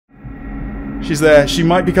She's there. She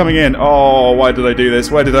might be coming in. Oh, why did I do this?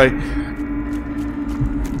 Why did I...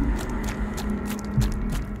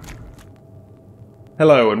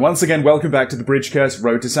 Hello, and once again, welcome back to the Bridge Curse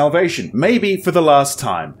Road to Salvation. Maybe for the last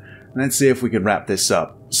time. Let's see if we can wrap this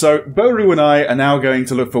up. So, Boru and I are now going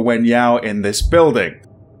to look for Wen Yao in this building.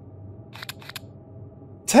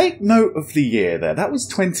 Take note of the year there. That was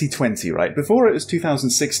 2020, right? Before it was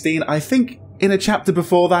 2016. I think in a chapter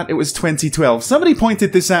before that it was 2012. Somebody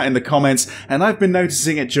pointed this out in the comments, and I've been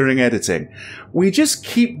noticing it during editing. We just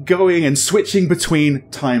keep going and switching between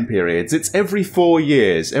time periods. It's every 4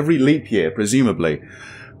 years, every leap year, presumably.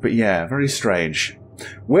 But yeah, very strange.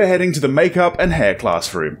 We're heading to the makeup and hair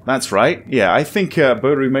classroom. That's right. Yeah, I think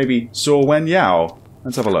Boru maybe saw Wen Yao.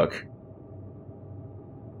 Let's have a look.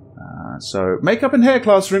 So, makeup and hair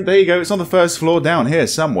classroom. There you go. It's on the first floor down here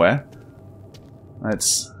somewhere.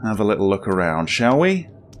 Let's have a little look around, shall we?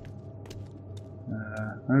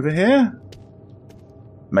 Over here?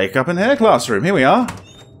 Makeup and hair classroom. Here we are.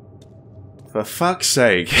 For fuck's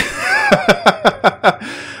sake.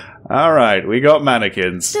 Alright, we got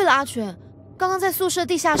mannequins. 对了，阿全，刚刚在宿舍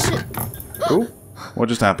地下室。Ooh, what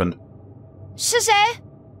just happened? 是谁？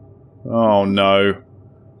 Oh no.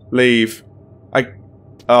 Leave.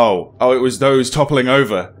 Oh, it was those toppling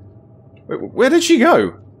over. Where did she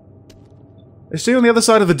go? Is she on the other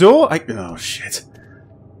side of the door? Oh, shit.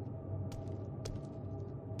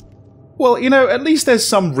 Well, you know, at least there's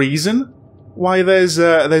some reason why there's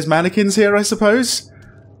mannequins here, I suppose.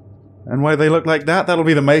 And why they look like that. That'll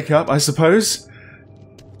be the makeup, I suppose.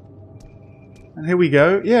 And here we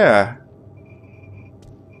go. Yeah.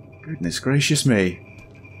 Goodness gracious me.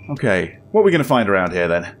 Okay, what are we going to find around here,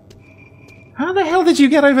 then? How the hell did you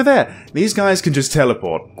get over there? These guys can just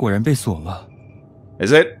teleport. 果然被锁了。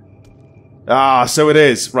 Is it? Ah, so it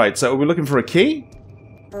is. Right, so are we looking for a key?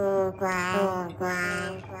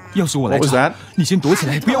 钥匙我来 What was 找 that? 你先躲起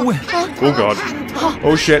来，不要问。 Oh god.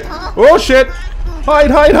 Oh shit. Oh shit!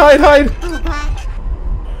 Hide, hide, hide, hide!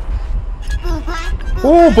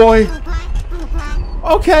 Oh boy.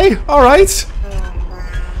 Okay, alright.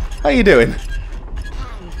 How you doing?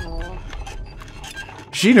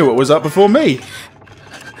 She knew what was up before me.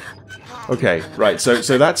 Okay, right, so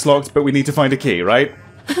that's locked, but we need to find a key, right?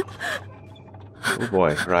 Oh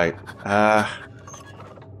boy, right.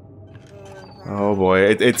 Oh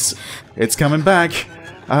boy, it's coming back.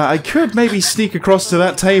 I could maybe sneak across to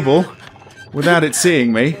that table without it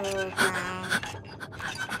seeing me.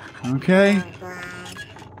 Okay.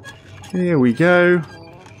 Here we go.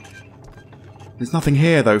 There's nothing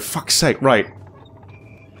here though, fuck's sake, right.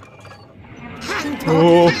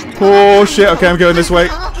 Oh shit, okay, I'm going this way.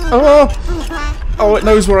 Oh, it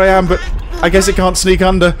knows where I am, but I guess it can't sneak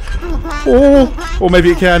under. Oh, or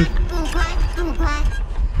maybe it can.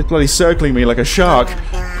 It's bloody circling me like a shark.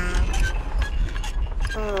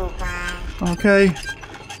 Okay.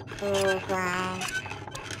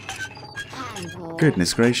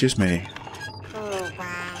 Goodness gracious me.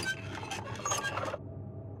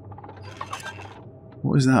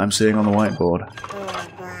 What is that I'm seeing on the whiteboard?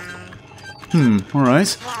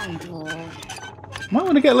 Alright. Might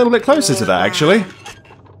want to get a little bit closer to that, actually.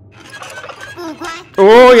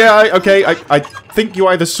 Oh, yeah, okay, I think you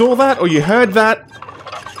either saw that or you heard that.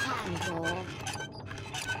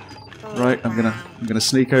 Right, I'm gonna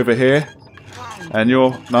sneak over here. And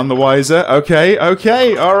you're none the wiser. Okay,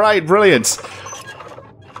 okay, alright, brilliant.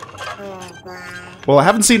 Well, I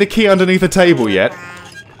haven't seen a key underneath the table yet.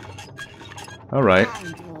 Alright.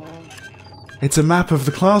 It's a map of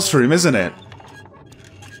the classroom, isn't it?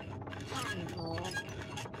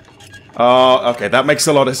 Oh, okay, that makes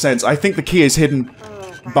a lot of sense. I think the key is hidden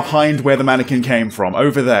behind where the mannequin came from,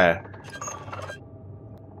 over there.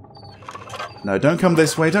 No, don't come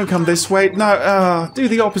this way, don't come this way. No, do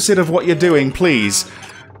the opposite of what you're doing, please.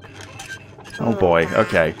 Oh boy,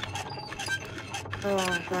 okay.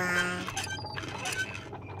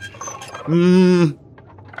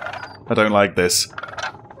 I don't like this.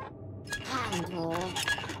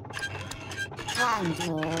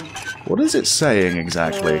 What is it saying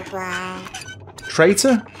exactly?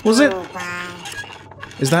 Traitor? Was it?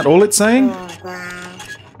 Is that all it's saying?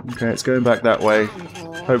 Okay, it's going back that way.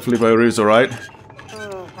 Hopefully Boru's alright.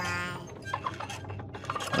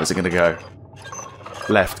 Where's it gonna go?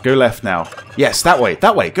 Left. Go left now. Yes, that way.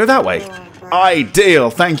 That way. Go that way.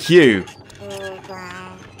 Ideal. Thank you.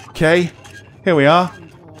 Okay. Here we are.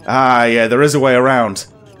 Ah, yeah, there is a way around.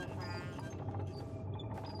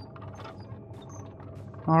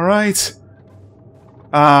 Alright.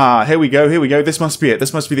 Ah, here we go, here we go. This must be it.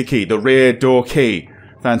 This must be the key. The rear door key.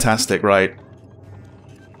 Fantastic, right.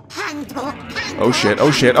 Oh shit,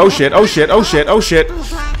 oh shit, oh shit, oh shit, oh shit, oh shit.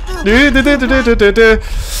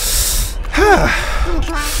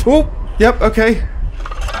 Oh, yep, okay.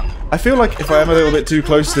 I feel like if I am a little bit too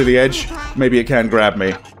close to the edge, maybe it can grab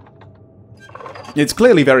me. It's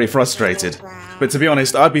clearly very frustrated. But to be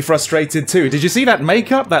honest, I'd be frustrated too. Did you see that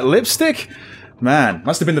makeup? That lipstick? Man,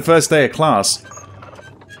 must have been the first day of class.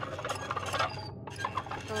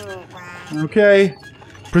 Okay.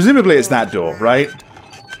 Presumably it's that door, right?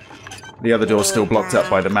 The other door's still blocked up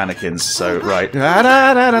by the mannequins, so, right.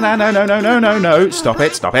 No. Stop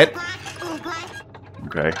it, stop it.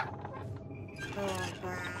 Okay.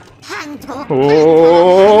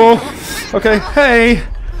 Oh. Okay, hey.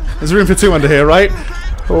 There's room for two under here, right?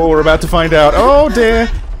 Oh, we're about to find out. Oh, dear.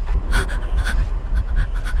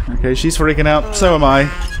 Okay, she's freaking out. So am I.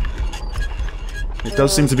 It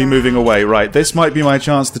does seem to be moving away. Right, this might be my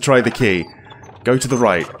chance to try the key. Go to the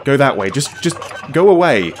right. Go that way. Just go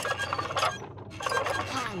away.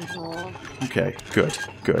 Okay, good,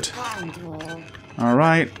 good.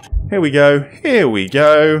 Alright, here we go. Here we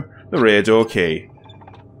go. The rear door key.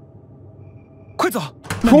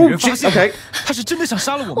 Cool, okay.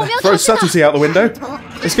 Throw subtlety out the window.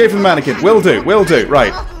 Escape from the mannequin. Will do, will do.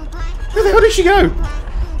 Right. Where the hell did she go?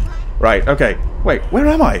 Right, okay. Wait, where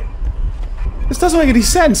am I? This doesn't make any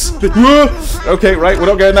sense. Okay, right, we're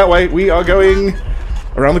not going that way. We are going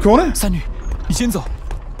around the corner.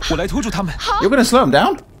 You're going to slow him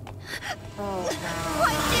down?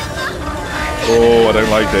 Oh, I don't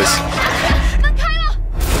like this.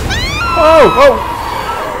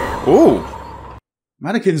 Oh, oh! Ooh.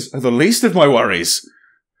 Mannequins are the least of my worries.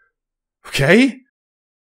 Okay?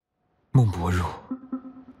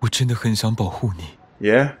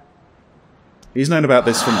 Yeah? He's known about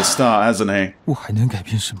this from the start, hasn't he?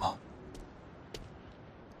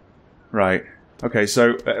 Right. Okay,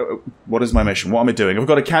 so, what is my mission? What am I doing? I've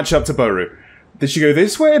got to catch up to Boru. Did she go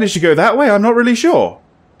this way? Did she go that way? I'm not really sure.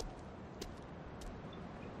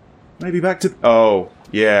 Maybe back to... Oh,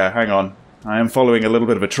 yeah, hang on. I am following a little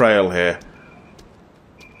bit of a trail here.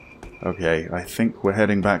 Okay, I think we're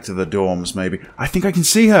heading back to the dorms, maybe. I think I can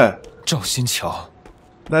see her!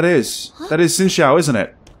 That is Hsinchiao, isn't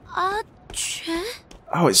it?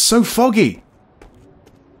 Oh, it's so foggy!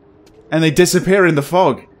 And they disappear in the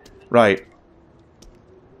fog. Right.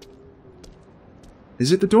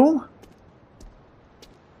 Is it the dorm?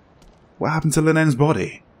 What happened to Linen's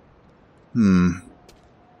body? No,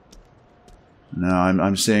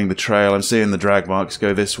 I'm seeing the trail, I'm seeing the drag marks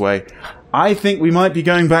go this way. I think we might be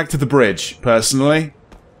going back to the bridge, personally.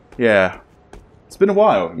 Yeah. It's been a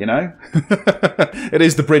while, you know? It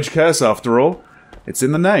is the bridge curse, after all. It's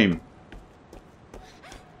in the name.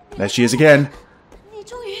 There she is again.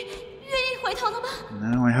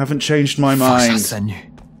 No, I haven't changed my mind.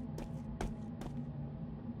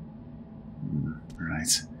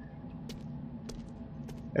 Right.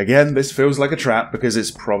 Again, this feels like a trap because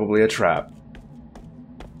it's probably a trap.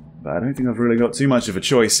 But I don't think I've really got too much of a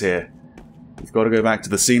choice here. We've got to go back to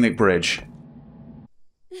the scenic bridge.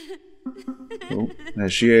 Oh, there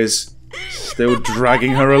she is. Still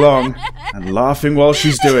dragging her along and laughing while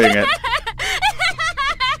she's doing it.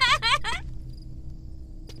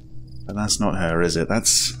 But that's not her, is it?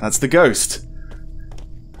 That's the ghost.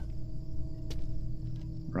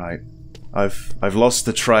 Right. I've lost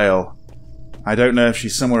the trail. I don't know if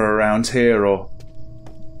she's somewhere around here or,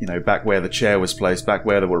 you know, back where the chair was placed, back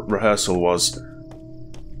where the rehearsal was.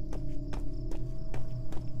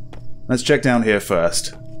 Let's check down here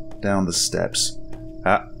first. Down the steps.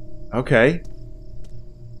 Okay.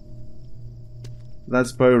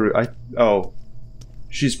 That's Boru. Oh.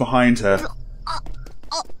 She's behind her.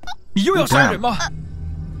 Oh, damn.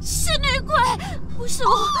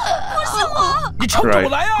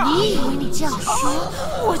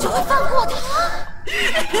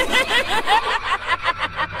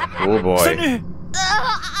 Oh boy.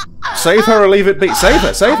 Save her or leave it be. Save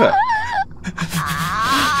her, save her.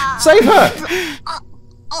 Save her!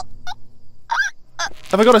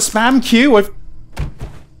 Have I got a spam queue?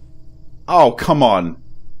 Oh, come on.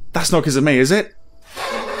 That's not because of me, is it?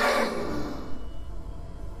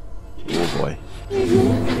 Oh boy.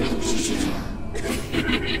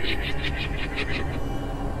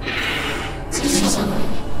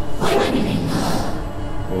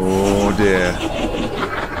 Oh dear.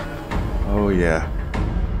 Oh yeah.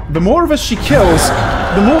 The more of us she kills,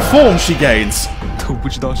 the more form she gains.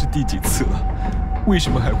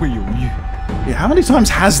 Yeah, how many times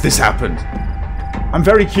has this happened? I'm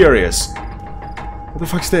very curious. What the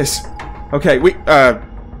fuck's this? Okay, wait,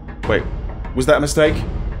 was that a mistake?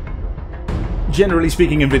 Generally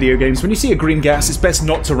speaking in video games, when you see a green gas, it's best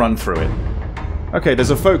not to run through it. Okay,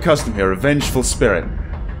 there's a faux custom here, a vengeful spirit.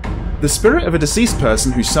 The spirit of a deceased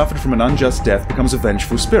person who suffered from an unjust death becomes a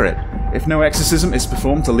vengeful spirit. If no exorcism is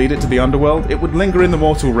performed to lead it to the underworld, it would linger in the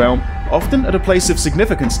mortal realm, often at a place of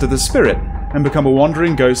significance to the spirit, and become a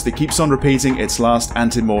wandering ghost that keeps on repeating its last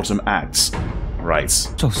ante-mortem acts. Right.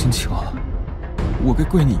 赵新桥，我该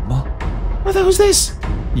怪你吗？ What the hell is this?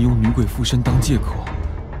 你用女鬼附身当借口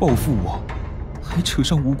报复我，还扯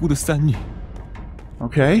上无辜的三女。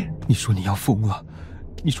 Okay. 你说你要疯了，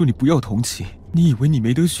你说你不要同情，你以为你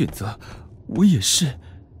没得选择，我也是，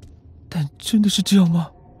但真的是这样吗？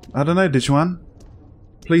 I don't know, DeCyuan.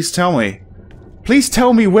 Please tell me. Please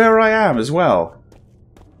tell me where I am as well.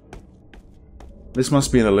 This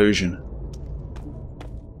must be an illusion.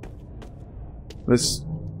 This...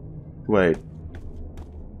 Wait.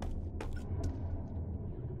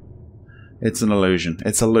 It's an illusion.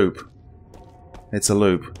 It's a loop. It's a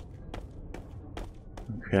loop.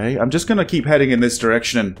 Okay, I'm just gonna keep heading in this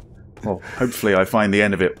direction and... Well, hopefully I find the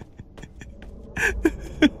end of it.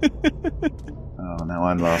 Oh, now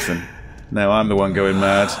I'm laughing. Now I'm the one going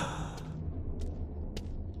mad.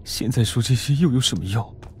 现在说这些又有什么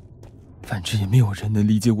用？反正也没有人能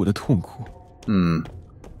理解我的痛苦。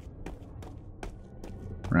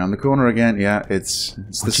Around the corner again, yeah, it's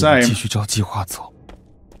the 我只能 same. 继续照计划走，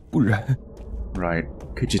不然 Right.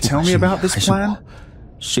 Could you tell me about this 还是 plan? 我，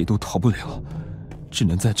谁都逃不了，只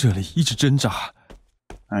能在这里一直挣扎。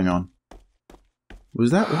 Hang on.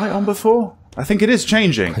 Was that light on before? I think it is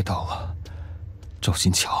changing. 快到了，赵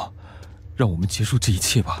新桥，让我们结束这一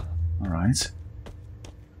切吧。 Alright.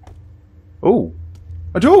 Oh.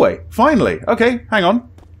 A doorway. Finally. Okay, hang on.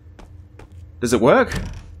 Does it work?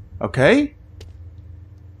 Okay.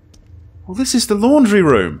 Well, this is the laundry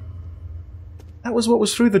room. That was what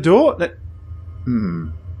was through the door?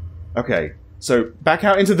 Okay. So, back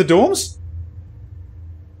out into the dorms?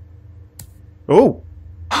 Oh.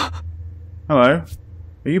 Hello.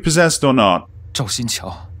 Are you possessed or not? 赵新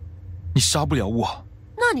桥，你杀不了我。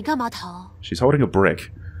那你干嘛逃？ She's holding a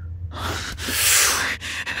brick.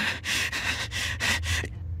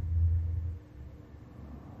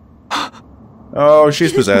 Oh,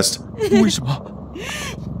 she's possessed. 为什么？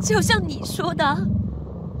就像你说的，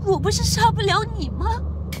我不是杀不了你吗？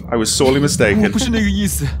 I was sorely 我 mistaken. 不是那个意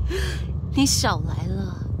思。你少来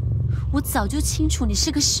了，我早就清楚你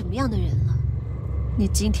是个什么样的人了。你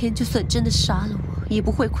今天就算真的杀了我，也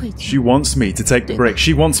不会愧疚。 She wants me to take the brick.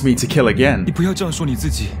 She wants me to kill 你 again. 不要这样说你自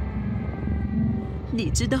己。你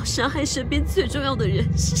知道杀害身边最重要的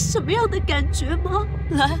人是什么样的感觉吗？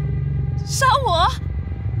来，杀我！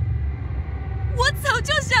我早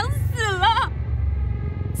就想死了。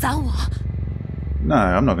砸我！ No,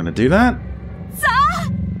 I'm not going to do that.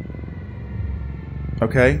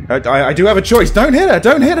 Okay, I do have a choice. Don't hit her.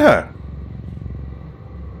 Don't hit her.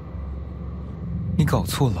 你搞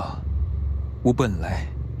错了，我本来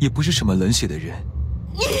也不是什么冷血的人。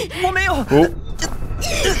我没有。Oh.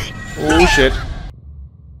 Oh, shit.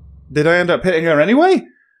 Did I end up hitting her anyway?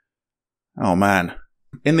 Oh, man.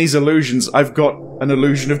 In these illusions, I've got an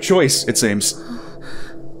illusion of choice, it seems.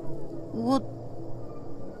 我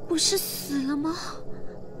不是死了吗？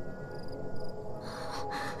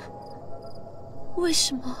为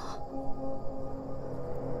什么？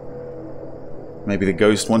 Maybe the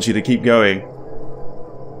ghost wants you to keep going.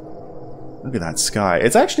 Look at that sky.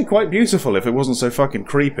 It's actually quite beautiful if it wasn't so fucking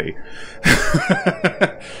creepy.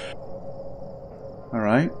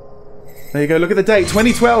 Alright. There you go, look at the date,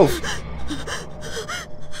 2012!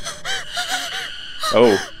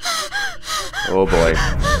 Oh. Oh boy.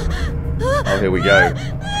 Oh, here we go.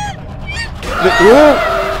 Whoa!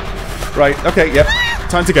 Right, okay, yep.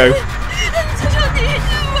 Time to go.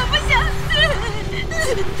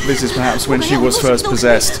 This is perhaps when she was first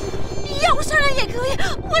possessed.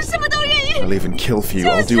 I'll even kill for you,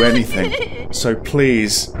 I'll do anything. So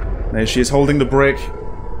please. There she is holding the brick.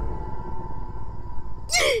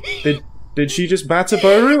 Did she just batter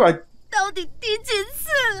Boru?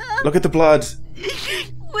 Look at the blood.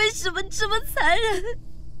 为什么这么残忍？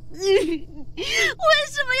为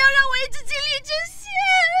什么要让我一直经历这些？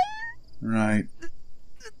 Right.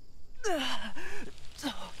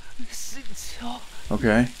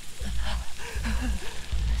 Okay.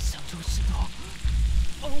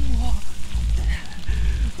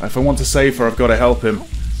 If I want to save her, I've got to help him.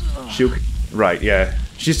 She'll... Right, yeah.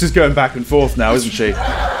 She's just going back and forth now, isn't she?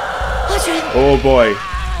 Oh boy.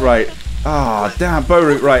 Right. Ah, damn,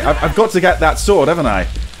 Boru. Right, I've got to get that sword, haven't I?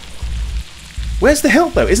 Where's the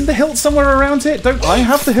hilt, though? Isn't the hilt somewhere around here? Don't I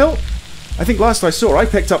have the hilt? I think last I saw, I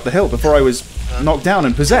picked up the hilt before I was knocked down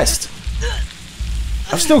and possessed.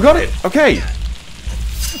 I've still got it. Okay.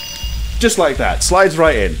 Just like that. Slides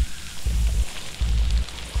right in.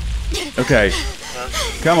 Okay.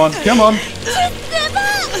 Come on, come on.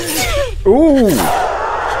 Ooh.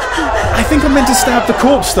 I think I meant to stab the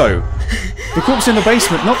corpse, though. The corpse in the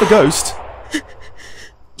basement, not the ghost.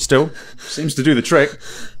 Still, seems to do the trick.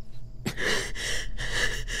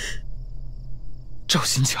 赵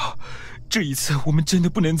新桥，这一次我们真的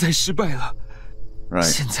不能再失败了。 Right.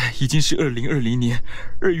 现在已经是2020年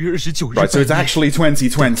2月29日。Right, so it's actually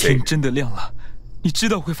 2020. 天真的亮了，你知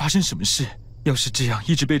道会发生什么事？要是这样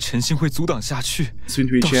一直被陈星辉阻挡下去，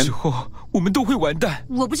到时候我们都会完蛋。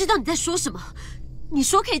我不知道你在说什么。你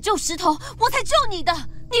说可以救石头，我才救你的。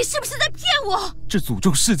你是不是在骗我？这诅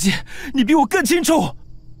咒事件，你比我更清楚。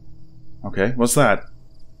 Okay, what's that?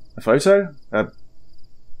 A photo?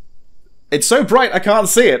 It's so bright I can't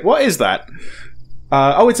see it. What is that?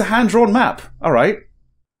 Oh, it's a hand-drawn map. All right.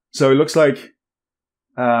 So it looks like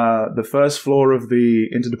the first floor of the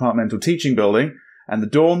interdepartmental teaching building and the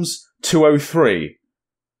dorms 203.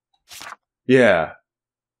 Yeah.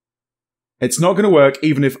 It's not going to work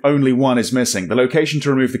even if only one is missing. The location to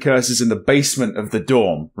remove the curse is in the basement of the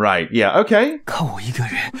dorm. Right. Yeah. Okay. 靠我一个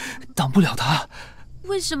人挡不了他。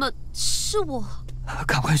为什么是我？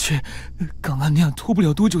赶快去，刚刚那样拖不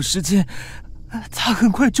了多久时间，他很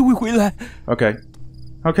快就会回来。 Okay.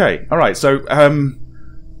 Okay. All right. So,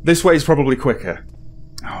 this way is probably quicker.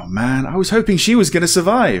 Oh man, I was hoping she was going to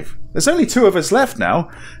survive. There's only 2 of us left now,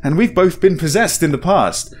 and we've both been possessed in the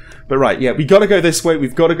past. But right, yeah, we got to go this way.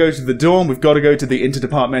 We've got to go to the dorm. We've got to go to the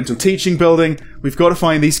interdepartmental teaching building. We've got to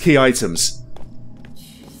find these key items.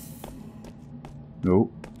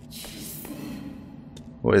 Oh.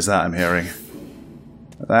 What is that I'm hearing?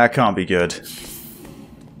 That can't be good.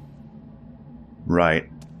 Right.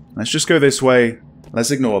 Let's just go this way.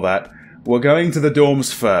 Let's ignore that. We're going to the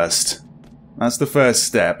dorms first. That's the first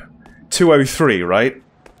step. 203, right?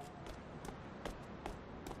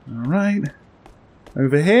 Alright.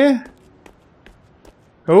 Over here.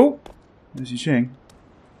 Oh! There's Yuqing.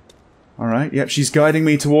 Alright, yep, she's guiding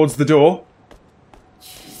me towards the door.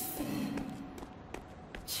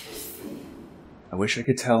 I wish I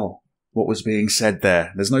could tell what was being said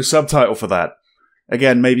there. There's no subtitle for that.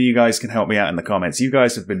 Again, maybe you guys can help me out in the comments. You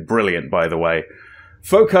guys have been brilliant, by the way.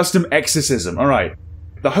 Folk custom exorcism. Alright.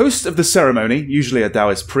 The host of the ceremony, usually a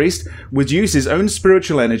Taoist priest, would use his own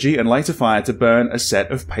spiritual energy and light a fire to burn a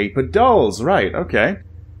set of paper dolls. Right, okay.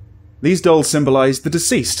 These dolls symbolize the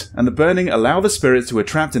deceased, and the burning allow the spirits who are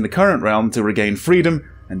trapped in the current realm to regain freedom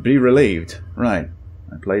and be relieved. Right.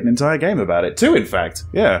 I played an entire game about it too, in fact.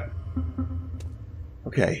 Yeah.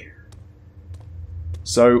 Okay.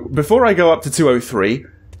 So, before I go up to 203,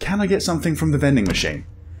 can I get something from the vending machine?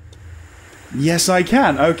 Yes, I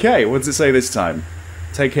can. Okay, what does it say this time?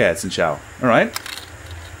 Take care, Hsinchiao. Alright.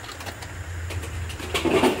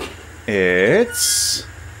 It's...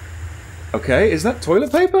 Okay, is that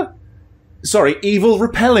toilet paper? Sorry,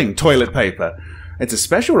 evil-repelling toilet paper. It's a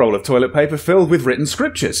special roll of toilet paper filled with written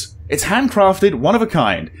scriptures. It's handcrafted, one of a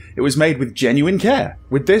kind. It was made with genuine care.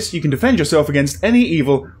 With this, you can defend yourself against any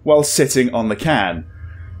evil while sitting on the can.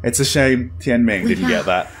 It's a shame Tianming didn't get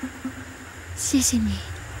that. 谢谢你。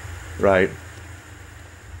 Right.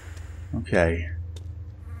 Okay.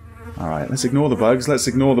 Alright, let's ignore the bugs, let's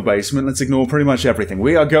ignore the basement, let's ignore pretty much everything.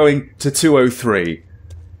 We are going to 203.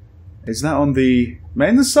 Is that on the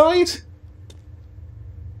men's side?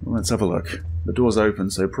 Well, let's have a look. The door's open,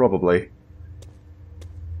 so probably.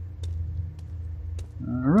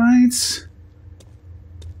 Alright.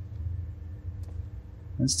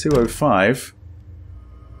 That's 205.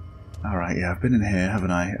 Alright, yeah, I've been in here,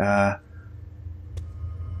 haven't I?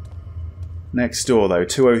 Next door, though,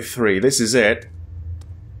 203. This is it.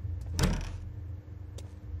 I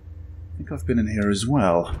think I've been in here as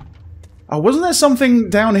well. Oh, wasn't there something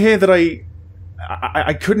down here that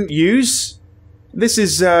I couldn't use? This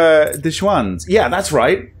is, DeCyuan's. Yeah, that's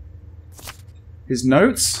right. His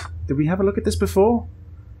notes? Did we have a look at this before?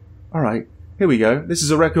 Alright, here we go. This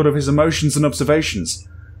is a record of his emotions and observations.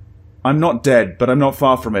 I'm not dead, but I'm not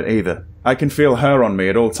far from it either. I can feel her on me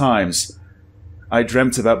at all times. I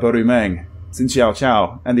dreamt about Borumeng,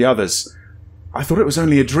 Hsinchiao, and the others. I thought it was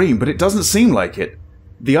only a dream, but it doesn't seem like it.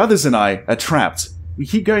 The others and I are trapped. We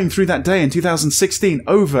keep going through that day in 2016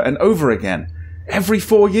 over and over again. Every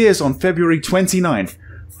 4 years on February 29th,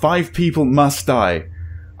 5 people must die.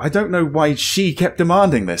 I don't know why she kept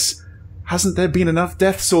demanding this. Hasn't there been enough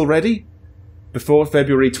deaths already? Before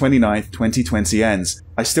February 29th, 2020 ends,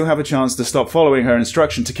 I still have a chance to stop following her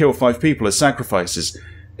instruction to kill 5 people as sacrifices.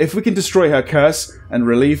 If we can destroy her curse and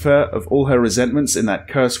relieve her of all her resentments in that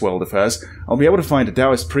curse world of hers, I'll be able to find a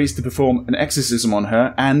Taoist priest to perform an exorcism on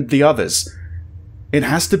her and the others. It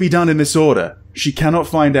has to be done in this order. She cannot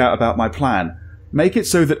find out about my plan. Make it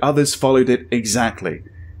so that others followed it exactly.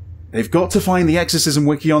 They've got to find the exorcism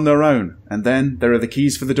wiki on their own, and then there are the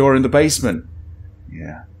keys for the door in the basement.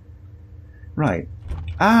 Yeah. Right.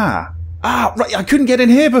 Right, I couldn't get in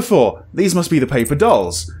here before! These must be the paper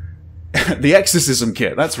dolls. The exorcism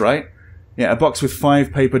kit, that's right. Yeah, a box with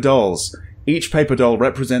 5 paper dolls. Each paper doll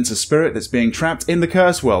represents a spirit that's being trapped in the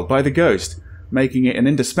curse world by the ghost, making it an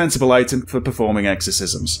indispensable item for performing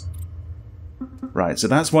exorcisms. Right, so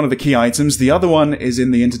that's one of the key items. The other one is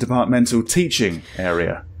in the interdepartmental teaching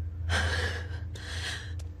area.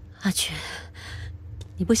 阿全，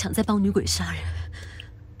你不想再帮女鬼杀人，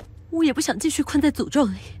我也不想继续困在诅咒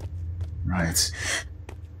里。Right.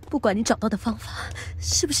 不管你找到的方法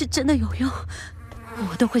是不是真的有用，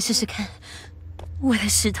我都会试试看。为了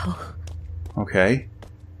石头。Okay.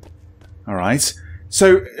 Alright.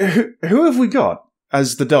 So, who have we got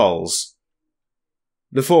as the dolls?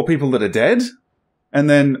 The 4 people that are dead? And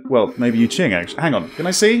then, well, maybe Yu Qing, actually. Hang on, can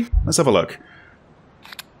I see? Let's have a look.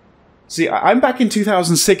 See, I'm back in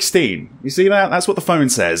 2016. You see that? That's what the phone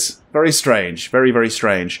says. Very strange. Very, very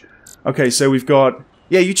strange. Okay, so we've got...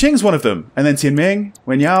 Yeah, Yu Qing's one of them. And then Tianming,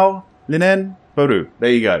 Wenyao, Linen, Boru.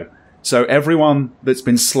 There you go. So everyone that's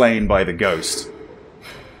been slain by the ghost.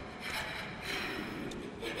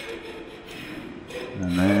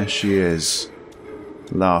 And there she is.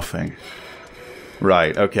 Laughing.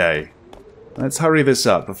 Right, okay. Let's hurry this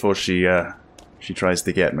up before she tries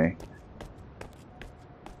to get me.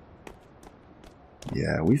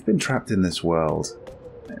 Yeah, we've been trapped in this world.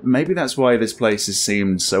 Maybe that's why this place has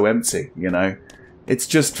seemed so empty, you know? It's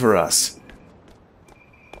just for us.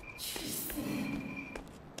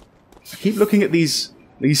 I keep looking at these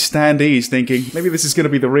standees thinking, maybe this is going to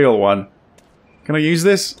be the real one. Can I use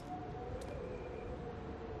this?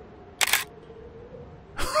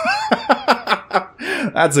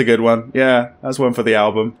 That's a good one. Yeah, that's one for the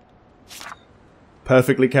album.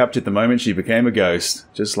 Perfectly captured the moment she became a ghost.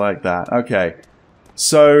 Just like that. Okay.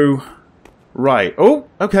 So... Right. Oh,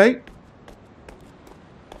 okay.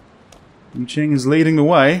 Yu Qing is leading the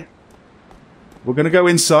way. We're going to go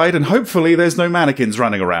inside and hopefully there's no mannequins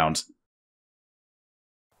running around.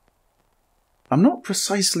 I'm not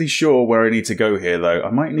precisely sure where I need to go here, though. I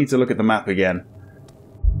might need to look at the map again.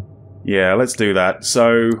 Yeah, let's do that.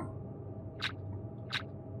 So...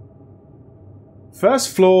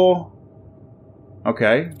 First floor...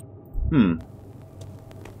 Okay.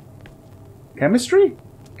 Chemistry?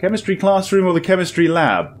 Chemistry classroom or the chemistry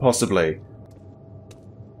lab, possibly.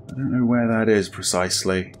 I don't know where that is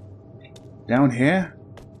precisely. Down here?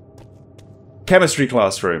 Chemistry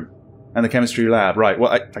classroom. And the chemistry lab. Right,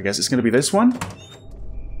 well, I guess it's going to be this one?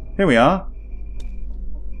 Here we are.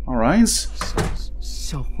 Alright.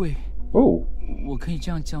 小慧 Oh. 我可以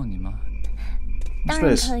这样叫你吗？ What's 当然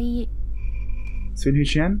this? 可以。 Tunghu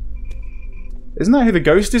Qian? Isn't that who the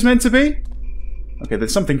ghost is meant to be? Okay,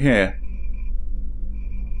 there's something here.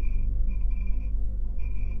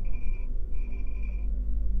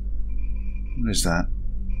 What is that?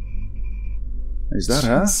 Is that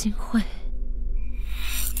her? 新慧。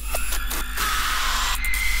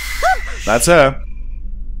 That's her.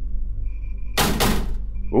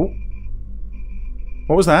 Oh.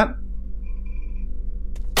 What was that?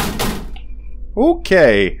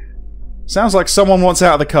 Okay. Sounds like someone wants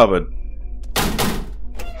out of the cupboard.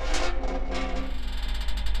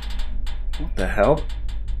 What the hell?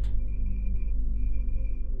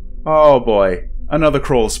 Oh boy. Another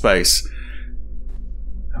crawl space.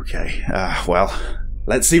 Okay. Well.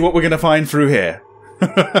 Let's see what we're going to find through here.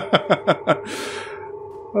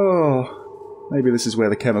 Oh, maybe this is where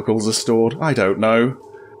the chemicals are stored. I don't know.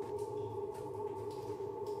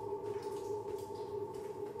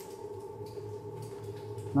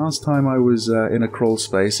 Last time I was in a crawl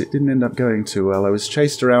space, it didn't end up going too well. I was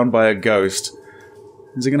chased around by a ghost.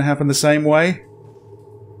 Is it going to happen the same way?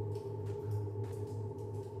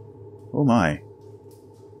 Oh my.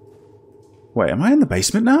 Wait, am I in the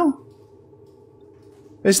basement now?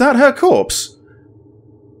 Is that her corpse?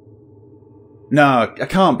 No, I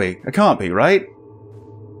can't be. I can't be, right?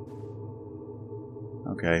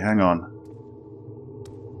 Okay, hang on.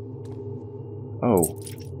 Oh.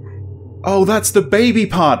 Oh, that's the baby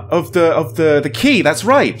part of the key, that's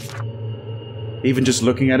right! Even just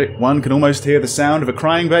looking at it, one can almost hear the sound of a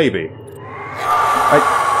crying baby.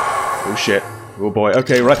 Oh shit. Oh boy,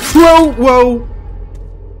 okay, right. Whoa, whoa!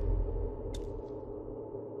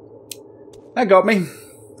 That got me.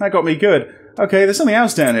 That got me good. Okay, there's something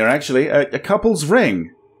else down here, actually. A couple's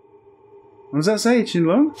ring. What does that say,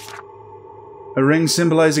 Qinlong? A ring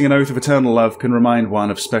symbolizing an oath of eternal love can remind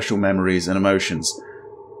one of special memories and emotions.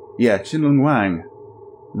 Yeah, Qinlong Wang.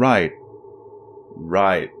 Right.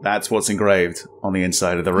 Right, that's what's engraved on the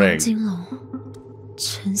inside of the ring. 金龙，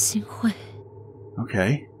陈新慧。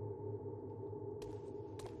 Okay.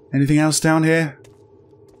 Anything else down here?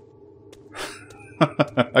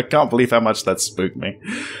 I can't believe how much that spooked me.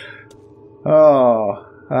 Oh,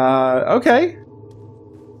 okay.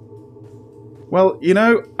 Well, you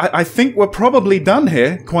know, I think we're probably done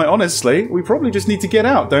here, quite honestly. We probably just need to get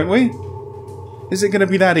out, don't we? Is it going to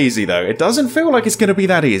be that easy, though? It doesn't feel like it's going to be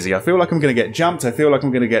that easy. I feel like I'm going to get jumped. I feel like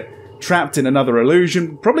I'm going to get trapped in another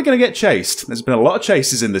illusion. Probably going to get chased. There's been a lot of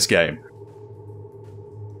chases in this game.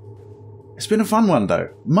 It's been a fun one, though.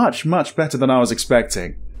 Much, much better than I was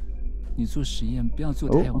expecting. Oh,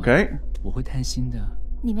 okay. There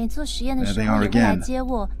they are again.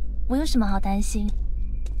 我有什么好担心？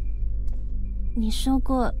你说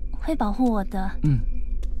过会保护我的。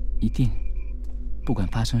一定，不管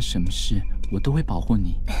发生什么事，我都会保护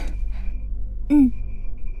你。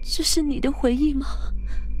这是你的回忆吗？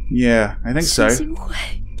 Yeah, I think so. 陈新慧。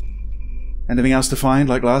 Anything else to find,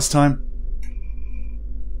 like last time?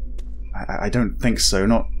 I don't think so.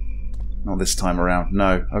 Not this time around.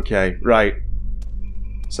 No. Okay, right.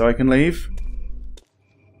 So I can leave?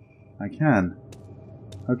 I can.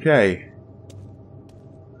 Okay.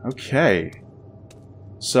 Okay.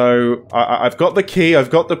 So, I've got the key,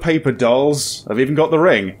 I've got the paper dolls, I've even got the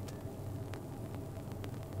ring.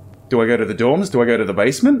 Do I go to the dorms? Do I go to the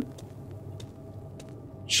basement?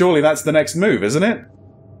 Surely that's the next move, isn't it?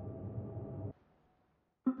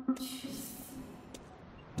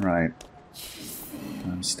 Right.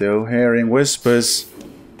 I'm still hearing whispers.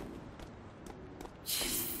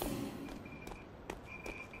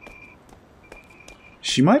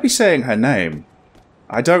 She might be saying her name.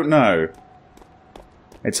 I don't know.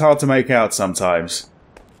 It's hard to make out sometimes.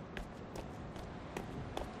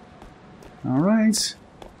 Alright.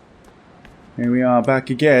 Here we are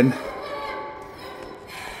back again.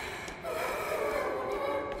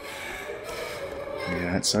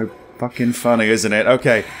 Yeah, it's so fucking funny, isn't it?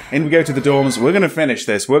 Okay, in we go to the dorms. We're going to finish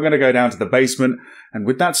this. We're going to go down to the basement. And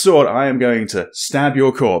with that sword, I am going to stab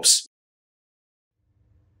your corpse.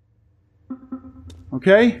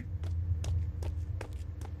 Okay?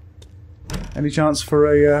 Any chance for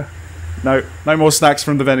a, No, no more snacks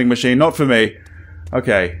from the vending machine. Not for me.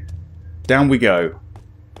 Okay. Down we go.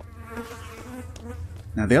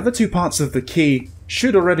 Now, the other two parts of the key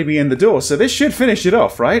should already be in the door, so this should finish it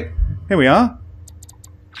off, right? Here we are.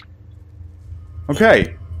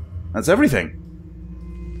 Okay. That's everything.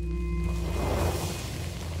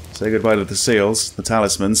 Say goodbye to the seals, the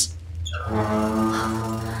talismans.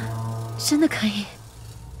 真的可以。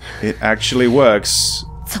 It actually works.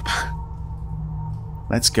 走吧。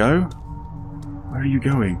 Let's go. Where are you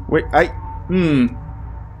going? Wait, I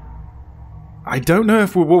don't know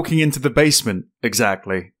if we're walking into the basement,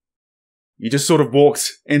 exactly. You just sort of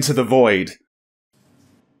walked into the void.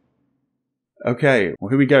 Okay, well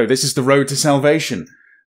here we go. This is the road to salvation.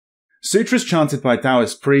 Sutras chanted by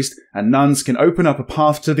Taoist priests and nuns can open up a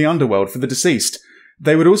path to the underworld for the deceased.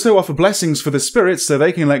 They would also offer blessings for the spirits so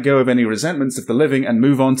they can let go of any resentments of the living and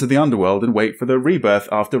move on to the underworld and wait for their rebirth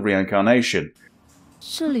after reincarnation.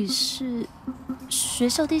 这里是学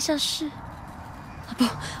校地下室？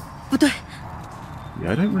不对。 Yeah,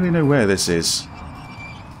 I don't really know where this is.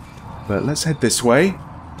 But let's head this way,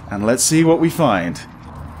 and let's see what we find.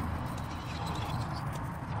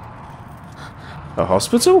 A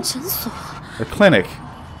hospital? 诊所？ A clinic?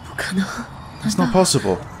 不可能。 It's not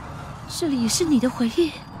possible. 这里也是你的回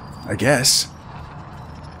忆？ I guess.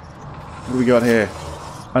 What do we got here?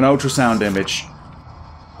 An ultrasound image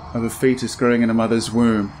of a fetus growing in a mother's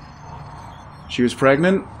womb. She was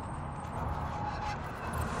pregnant?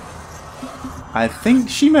 I think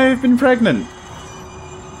she may have been pregnant.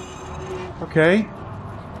 Okay.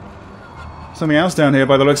 Something else down here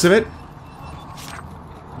by the looks of it.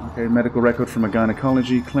 Okay, medical record from a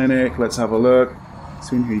gynecology clinic. Let's have a look.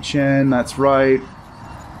 Tunghu Chen, that's right.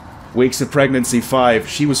 Weeks of pregnancy, 5.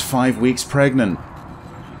 She was 5 weeks pregnant.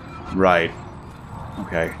 Right.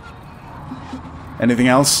 Okay. Anything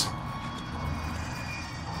else?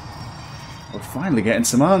 We're finally getting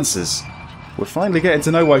some answers. We're finally getting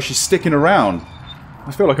to know why she's sticking around.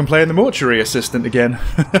 I feel like I'm playing the mortuary assistant again.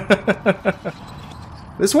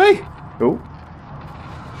 This way? Oh.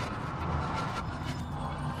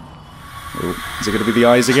 Oh. Is it going to be the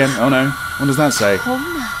eyes again? Oh no. What does that say?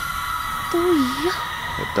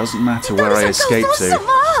 It doesn't matter where I escape to.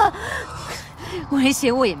 威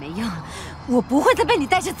胁我也没用，我不会再被你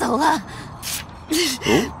带着走了。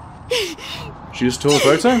 Oh. She just tore a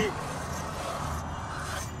photo?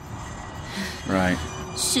 Right.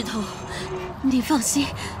 石头，你放心，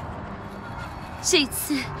这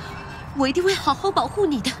次我一定会好好保护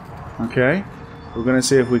你的。 Okay. We're gonna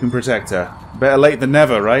see if we can protect her. Better late than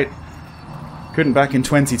never, right? Couldn't back in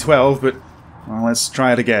 2012, but... Well, let's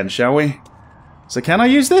try it again, shall we? So can I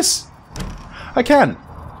use this? I can.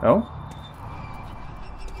 Oh.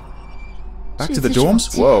 Back to the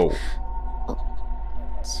dorms? Whoa.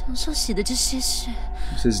 墙上写的这些是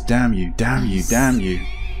It says, damn you, damn you, damn you.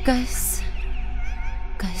 该死，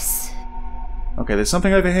该死。 Okay, there's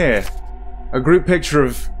something over here. A group picture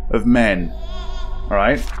of men.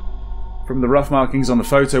 Alright. From the rough markings on the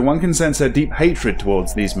photo, one can sense her deep hatred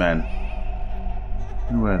towards these men.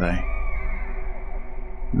 Who were they?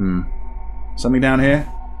 Something down here?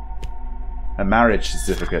 A marriage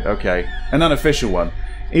certificate, okay. An unofficial one.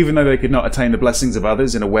 Even though they could not attain the blessings of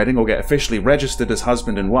others in a wedding or get officially registered as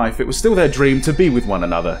husband and wife, it was still their dream to be with one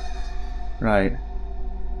another. Right.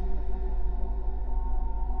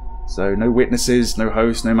 So, no witnesses, no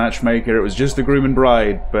host, no matchmaker, it was just the groom and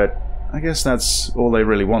bride, but I guess that's all they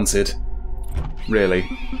really wanted. Really.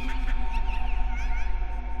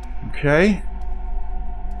 Okay.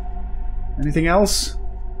 Anything else?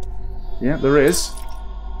 Yeah, there is.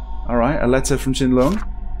 Alright, a letter from Qinlong.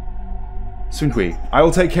 Sunhui, I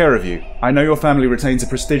will take care of you. I know your family retains a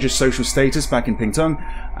prestigious social status back in Pingtung,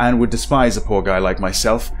 and would despise a poor guy like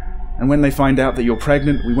myself. And when they find out that you're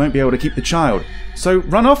pregnant, we won't be able to keep the child. So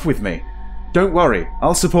run off with me. Don't worry,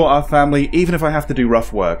 I'll support our family even if I have to do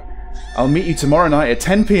rough work. I'll meet you tomorrow night at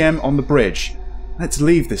 10 PM on the bridge. Let's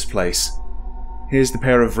leave this place. Here's the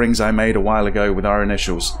pair of rings I made a while ago with our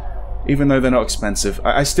initials. Even though they're not expensive,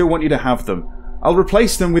 I still want you to have them. I'll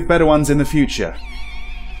replace them with better ones in the future.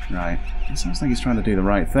 Right. It sounds like he's trying to do the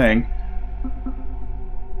right thing.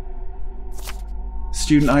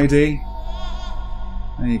 Student ID.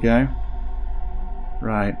 There you go.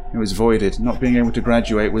 Right. It was voided. Not being able to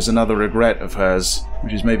graduate was another regret of hers,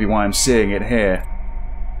 which is maybe why I'm seeing it here.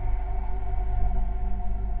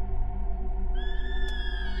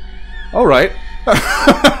 Alright.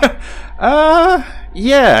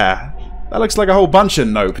 Yeah. That looks like a whole bunch of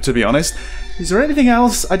nope, to be honest. Is there anything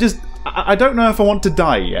else? I don't know if I want to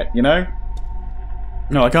die yet, you know?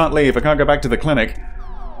 No, I can't leave. I can't go back to the clinic.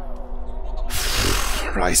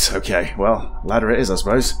 Right, okay. Well, ladder it is, I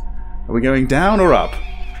suppose. Are we going down or up?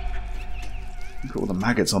 Look at all the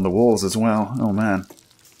maggots on the walls as well. Oh, man.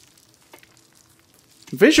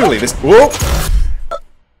 Visually, this... Whoa!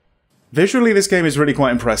 Visually, this game is really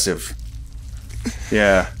quite impressive.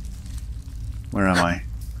 Yeah. Where am I?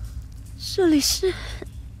 这里是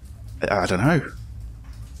I don't know.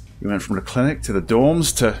 We went from the clinic to the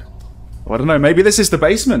dorms to... Well, I don't know, maybe this is the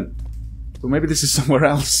basement. Or maybe this is somewhere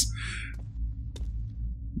else.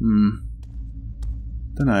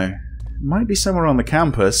 Don't know. It might be somewhere on the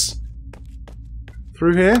campus.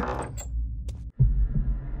 Through here?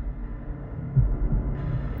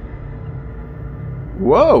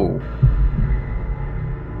 Whoa!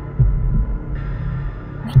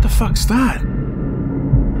 What the fuck's that?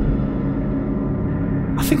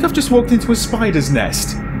 I think I've just walked into a spider's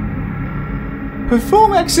nest.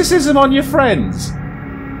 Perform exorcism on your friends.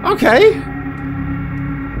 Okay.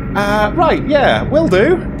 Right, yeah, will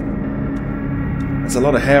do. There's a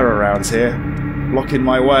lot of hair around here, blocking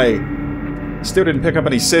my way. Still didn't pick up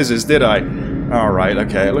any scissors, did I? Alright,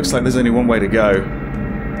 okay, it looks like there's only one way to go.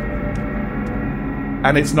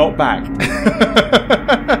 And it's not back.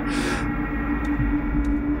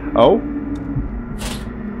 Oh?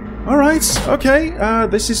 Alright, okay,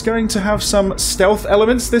 this is going to have some stealth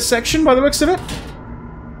elements, this section, by the looks of it.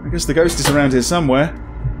 I guess the ghost is around here somewhere.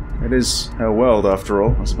 It is her world, after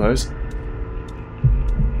all, I suppose.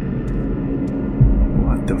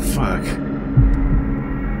 What the fuck?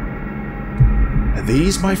 Are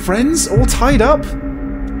these my friends, all tied up?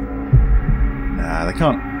 Nah, they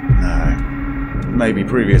can't... No. Maybe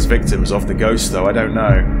previous victims of the ghost, though, I don't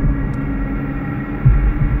know.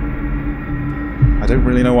 I don't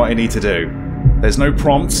really know what I need to do. There's no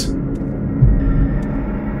prompt.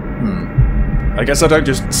 I guess I don't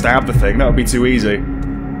just stab the thing, that would be too easy.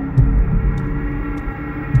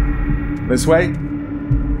 This way?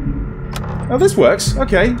 Oh, this works.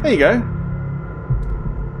 Okay, there you go.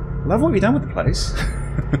 Love what we've done with the place.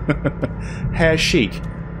 Hair chic.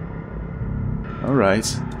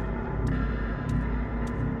 Alright.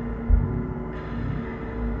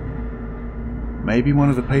 Maybe one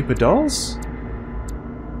of the paper dolls?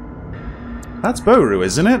 That's Boru,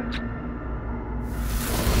 isn't it?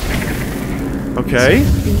 Okay.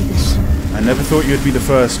 I never thought you'd be the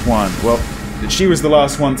first one. Well, she was the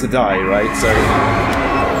last one to die, right? So...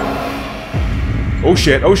 Oh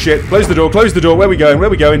shit, oh shit. Close the door, close the door. Where are we going? Where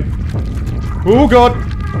are we going? Oh god.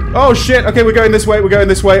 Oh shit. Okay, we're going this way, we're going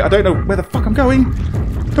this way. I don't know where the fuck I'm going.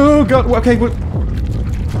 Oh god, okay,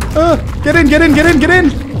 get in, get in, get in, get in!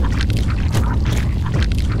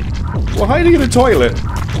 We're hiding in a toilet.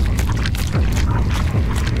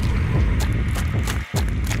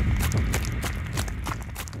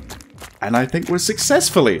 And I think we're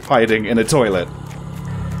successfully hiding in a toilet.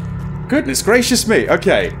 Goodness gracious me,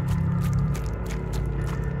 okay.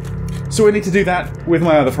 So we need to do that with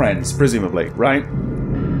my other friends, presumably, right?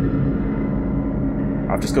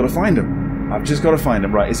 I've just got to find them. I've just got to find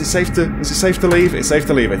them, right? Is it safe to leave? It's safe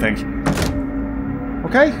to leave, I think.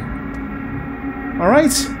 Okay.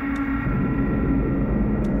 Alright.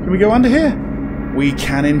 Can we go under here? We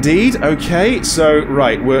can indeed. Okay, so,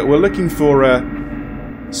 right, we're looking for,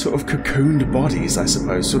 sort of cocooned bodies, I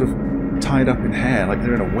suppose. Sort of tied up in hair, like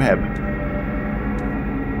they're in a web.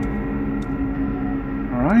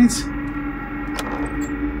 Alright.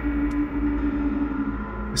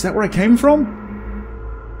 Is that where I came from?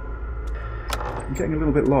 I'm getting a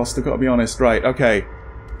little bit lost, I've got to be honest. Right, okay.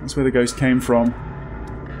 That's where the ghost came from.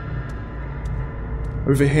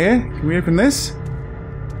 Over here? Can we open this?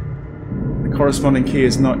 The corresponding key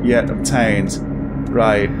is not yet obtained.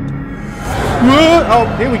 Right. Whoa! Oh,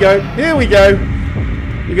 here we go. Here we go.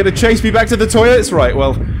 You're going to chase me back to the toilets? Right,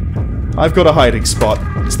 well, I've got a hiding spot.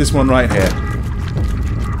 It's this one right here.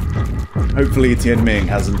 Hopefully Tian Ming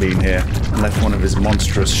hasn't been here and left one of his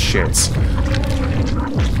monstrous shits.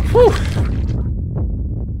 Whew.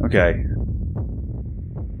 Okay.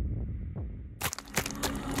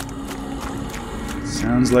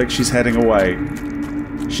 Sounds like she's heading away.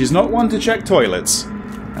 She's not one to check toilets.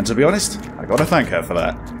 And to be honest, I gotta thank her for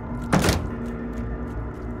that.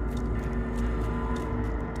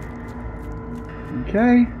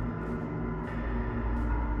 Okay.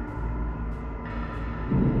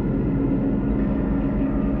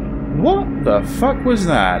 What the fuck was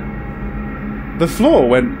that? The floor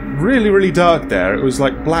went really, really dark there. It was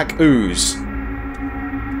like black ooze.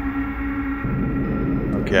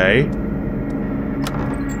 Okay.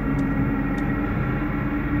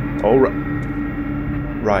 Oh,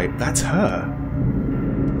 right, that's her.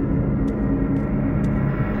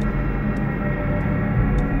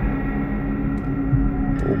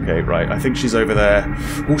 Okay, right, I think she's over there.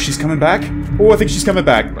 Oh, she's coming back? Oh, I think she's coming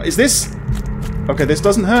back. Is this... Okay, this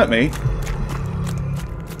doesn't hurt me.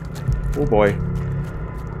 Oh, boy.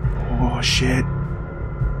 Oh, shit.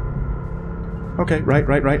 Okay,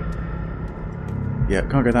 right. Yeah,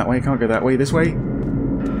 can't go that way, can't go that way. This way?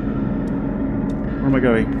 Where am I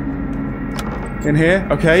going? In here?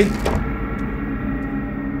 Okay.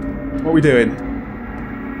 What are we doing?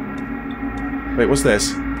 Wait, what's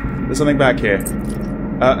this? There's something back here.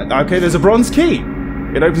 Okay, there's a bronze key.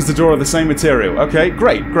 It opens the door of the same material. Okay,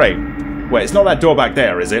 great. Wait, it's not that door back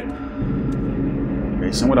there, is it?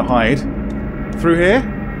 Okay, somewhere to hide. Through here?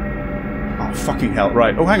 Oh, fucking hell.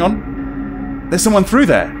 Right. Oh, hang on. There's someone through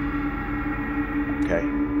there. Okay.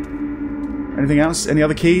 Anything else? Any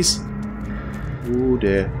other keys? Oh,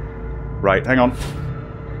 dear. Right, hang on.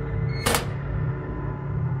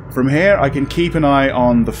 From here, I can keep an eye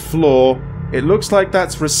on the floor. It looks like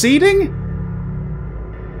that's receding?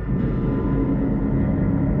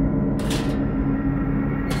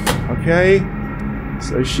 Okay.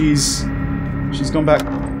 So she's gone back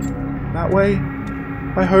that way,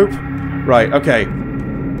 I hope. Right, okay.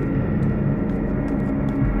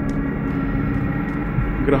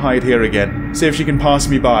 I'm gonna hide here again. See if she can pass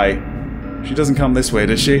me by. She doesn't come this way,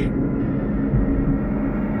 does she?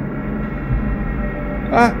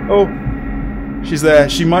 Ah! Oh! She's there.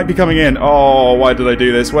 She might be coming in. Oh, why did I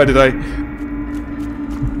do this? Why did I...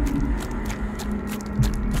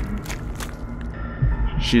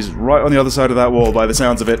 She's right on the other side of that wall by the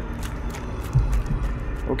sounds of it.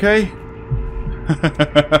 Okay.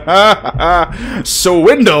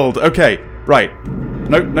 Swindled! Okay, right.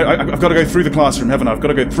 No, I've got to go through the classroom, haven't I? I've got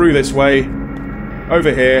to go through this way.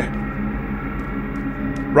 Over here.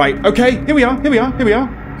 Right, okay, here we are.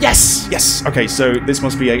 Yes! Yes! Okay, so this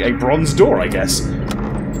must be a bronze door, I guess.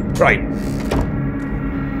 Right.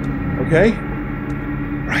 Okay.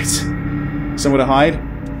 Right. Somewhere to hide.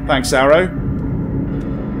 Thanks, Arrow.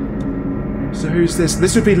 So who's this?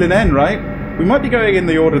 This would be Linen, right? We might be going in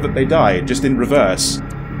the order that they died, just in reverse.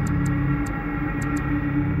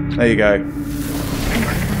 There you go.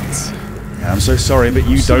 Yeah, I'm so sorry, but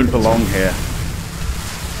you don't belong here.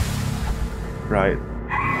 Right.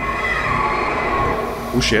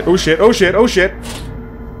 Oh shit, oh shit, oh shit, oh shit!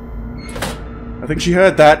 I think she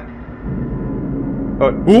heard that.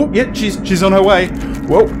 Oh, yeah, she's on her way.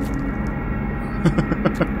 Whoa.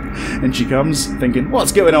 And she comes, thinking,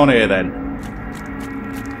 what's going on here then?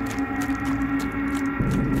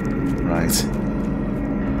 Right.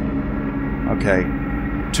 Okay.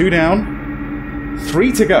 2 down.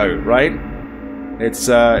 3 to go, right? It's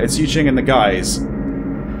Yuqing and the guys.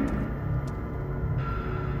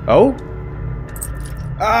 Oh?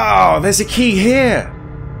 Oh, there's a key here!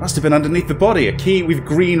 Must have been underneath the body. A key with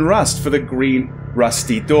green rust for the green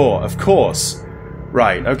rusty door, of course.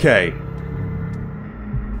 Right, okay.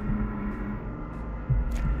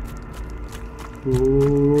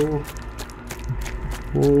 Ooh.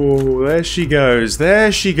 Oh, there she goes.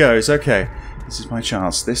 There she goes. Okay. This is my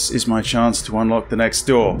chance. This is my chance to unlock the next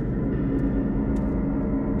door.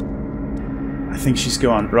 I think she's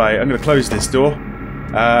gone. Right, I'm going to close this door.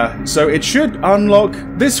 So it should unlock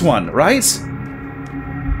this one, right?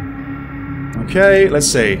 Okay, let's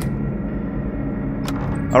see.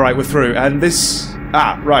 Alright, we're through. And this...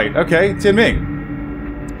 Ah, right. Okay, Tianming.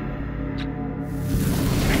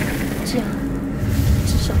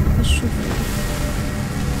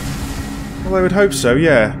 Well, I would hope so,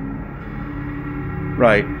 yeah.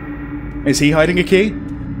 Right. Is he hiding a key?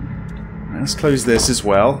 Let's close this as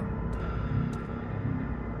well.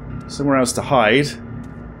 Somewhere else to hide.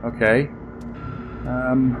 Okay.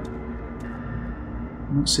 I'm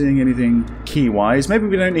not seeing anything key-wise. Maybe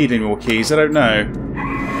we don't need any more keys. I don't know.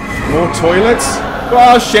 More toilets?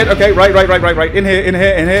 Oh, shit. Okay, right. In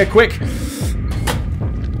here, quick.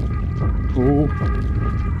 Ooh.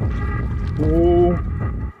 Ooh.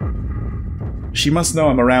 She must know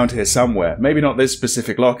I'm around here somewhere. Maybe not this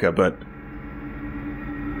specific locker, but...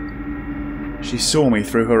 She saw me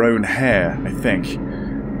through her own hair, I think.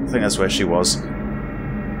 I think that's where she was.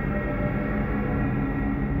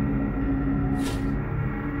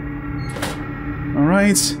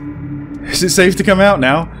 Alright. Is it safe to come out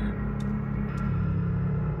now?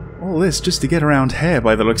 All this just to get around here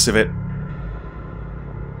by the looks of it.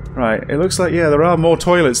 Right, it looks like, yeah, there are more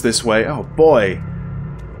toilets this way. Oh boy.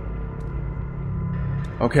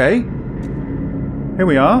 Okay. Here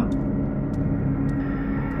we are.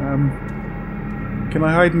 Can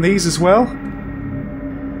I hide in these as well?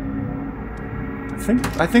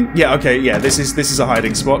 I think, yeah, okay, yeah, this is a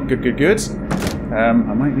hiding spot. Good. I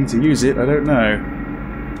might need to use it, I don't know.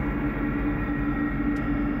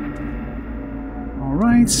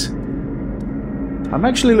 Alright. I'm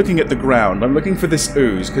actually looking at the ground. I'm looking for this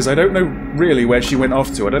ooze, because I don't know really where she went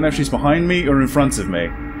off to. I don't know if she's behind me or in front of me.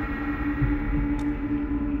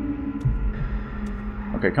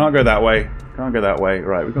 Okay, can't go that way. Can't go that way.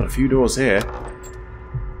 Right, we've got a few doors here.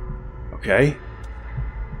 Okay.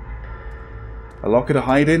 A locker to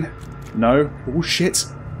hide in? No. Oh, shit.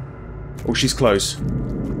 Oh, she's close.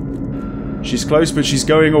 She's close, but she's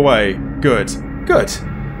going away. Good. Good.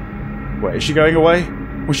 Wait, is she going away?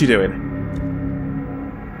 What's she doing?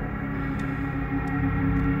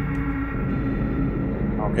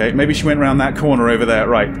 Okay, maybe she went around that corner over there.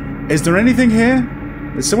 Right. Is there anything here?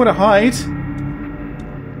 There's somewhere to hide.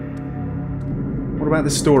 What about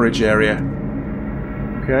the storage area?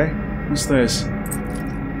 Okay. What's this?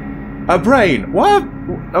 A brain! What?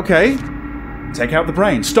 Okay. Take out the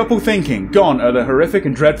brain. Stop all thinking. Gone are the horrific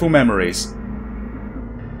and dreadful memories.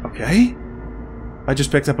 Okay. I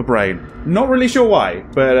just picked up a brain. Not really sure why,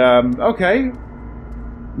 but, okay.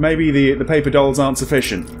 Maybe the paper dolls aren't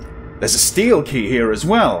sufficient. There's a steel key here as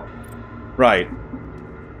well. Right.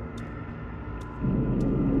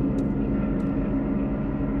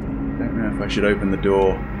 Don't know if I should open the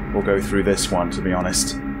door or go through this one, to be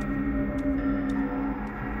honest.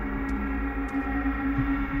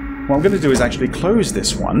 What I'm going to do is actually close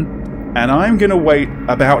this one, and I'm going to wait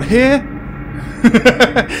about here,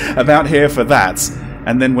 about here for that,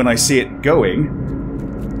 and then when I see it going,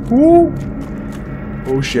 ooh,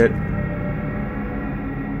 oh shit,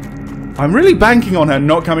 I'm really banking on her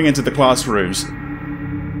not coming into the classrooms.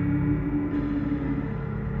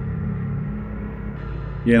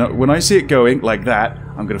 You know, when I see it going like that,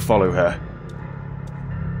 I'm going to follow her.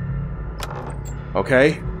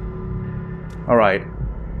 Okay? Alright.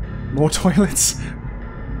 More toilets?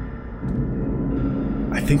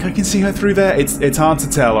 I think I can see her through there. It's hard to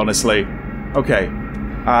tell, honestly. Okay.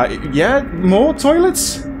 Yeah, more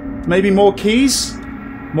toilets? Maybe more keys?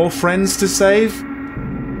 More friends to save?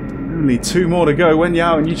 Only 2 more to go. Wen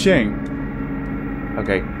Yao and Yuqing.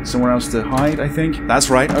 Okay, somewhere else to hide, I think. That's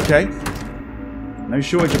right, okay. No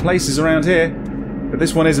shortage of places around here. But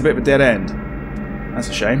this one is a bit of a dead end. That's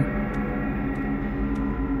a shame.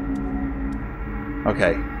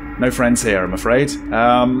 Okay. No friends here, I'm afraid.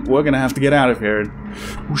 We're gonna have to get out of here.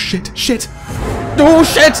 Oh shit! Shit! Oh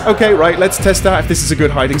shit! Okay, right. Let's test out if this is a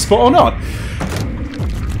good hiding spot or not.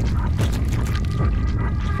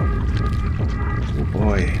 Oh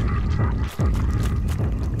boy!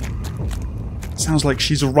 Sounds like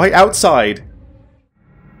she's right outside.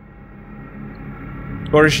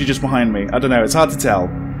 Or is she just behind me? I don't know, it's hard to tell.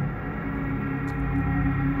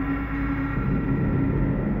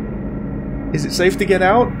 Is it safe to get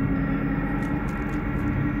out?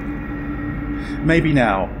 Maybe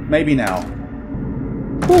now. Maybe now.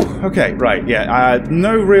 Whew, okay, right, yeah.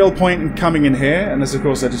 No real point in coming in here, unless of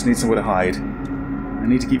course I just need somewhere to hide. I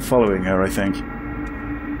need to keep following her, I think.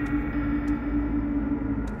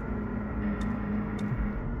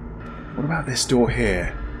 What about this door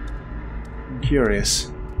here? I'm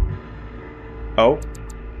curious. Oh?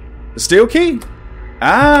 The steel key?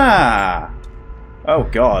 Ah! Oh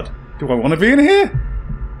god. Do I want to be in here?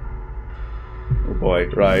 Oh boy,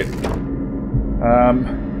 right.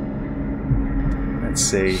 Let's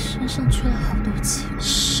see.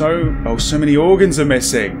 So many organs are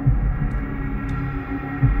missing.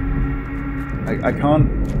 I can't...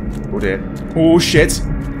 Oh dear. Oh shit!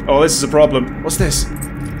 Oh, this is a problem. What's this?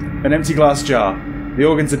 An empty glass jar. The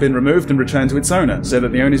organs have been removed and returned to its owner, so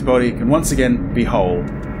that the owner's body can once again be whole.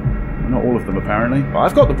 Well, not all of them, apparently. Well,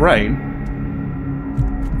 I've got the brain.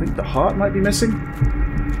 I think the heart might be missing.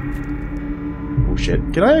 Oh shit.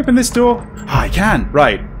 Can I open this door? Ah, I can!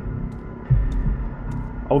 Right.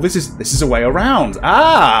 Oh, this is a way around.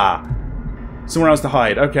 Ah! Somewhere else to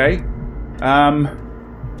hide. Okay.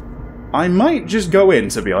 I might just go in,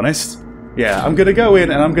 to be honest. Yeah, I'm gonna go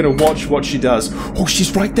in and I'm gonna watch what she does. Oh,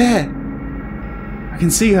 she's right there! I can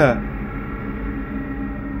see her.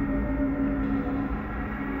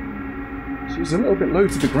 She's a little bit low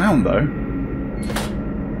to the ground, though.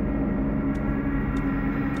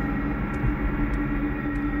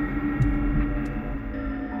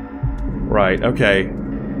 Right, okay.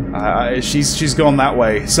 She's gone that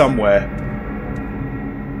way, somewhere.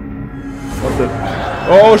 What the...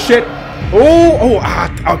 Oh, shit!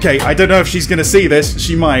 Okay, I don't know if she's gonna see this.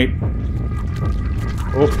 She might.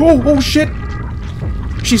 Oh, shit!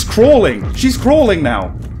 She's crawling! She's crawling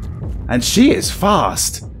now! And she is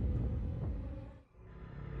fast!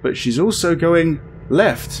 But she's also going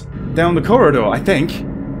left, down the corridor, I think.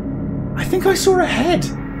 I think I saw her head.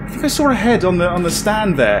 I think I saw her head on the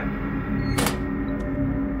stand there.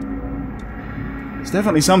 There's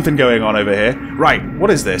definitely something going on over here. Right, what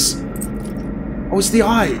is this? Oh, it's the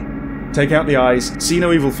eye! Take out the eyes. See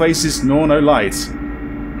no evil faces, nor no light.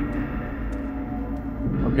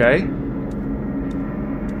 Okay.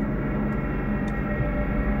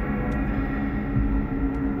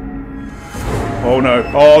 Oh no.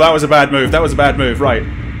 Oh, that was a bad move. That was a bad move. Right.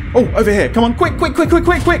 Oh, over here. Come on. Quick, quick, quick, quick,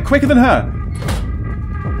 quick, quick. Quicker than her.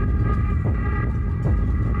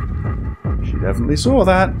 She definitely saw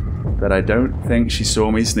that. But I don't think she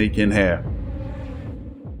saw me sneak in here.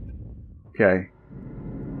 Okay.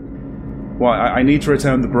 Well, I need to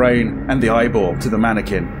return the brain and the eyeball to the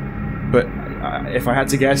mannequin. But if I had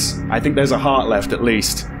to guess, I think there's a heart left at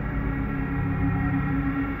least.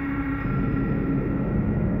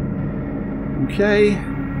 Okay.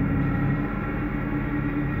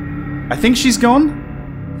 I think she's gone.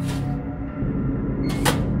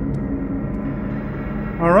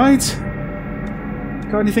 Alright.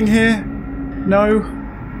 Got anything here? No.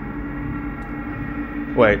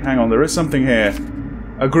 Wait, hang on, there is something here.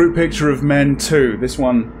 A group picture of men too. This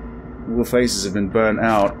one, all the faces have been burnt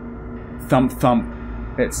out. Thump thump.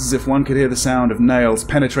 It's as if one could hear the sound of nails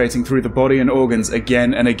penetrating through the body and organs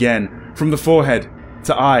again and again. From the forehead,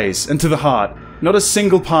 to eyes, and to the heart. Not a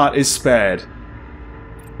single part is spared.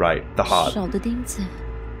 Right, the heart.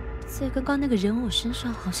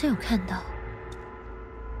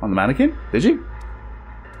 On the mannequin? Did you?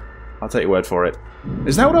 I'll take your word for it.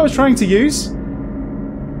 Is that what I was trying to use?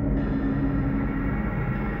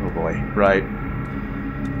 Oh boy, right.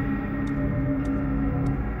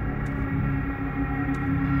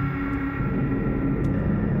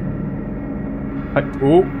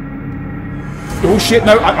 Oh shit,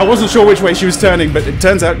 no, I wasn't sure which way she was turning, but it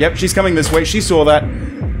turns out, yep, she's coming this way. She saw that.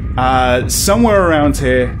 Somewhere around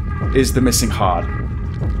here is the missing heart.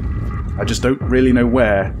 I just don't really know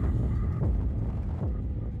where.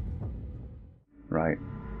 Right.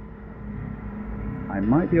 I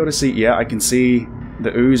might be able to see... Yeah, I can see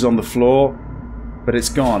the ooze on the floor, but it's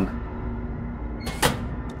gone.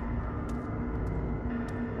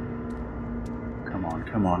 Come on,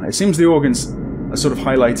 come on. It seems the organs are sort of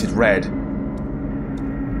highlighted red.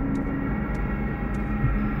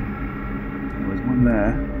 There's one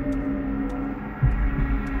there.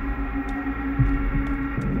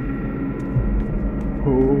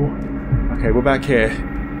 Oh. Okay, we're back here.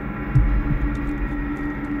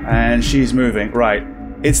 And she's moving. Right.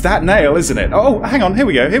 It's that nail, isn't it? Oh, hang on. Here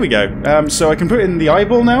we go. Here we go. So I can put in the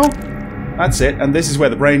eyeball now. That's it. And this is where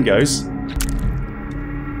the brain goes.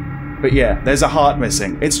 But yeah, there's a heart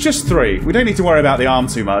missing. It's just 3. We don't need to worry about the arm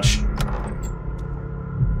too much.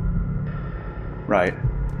 Right.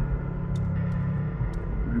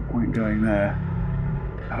 No point going there.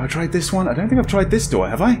 Have I tried this one? I don't think I've tried this door,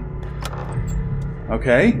 have I?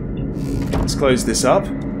 Okay. Let's close this up.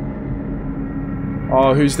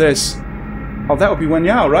 Oh, who's this? Oh, that would be Wen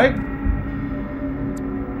Yao, right?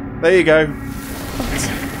 There you go.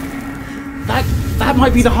 That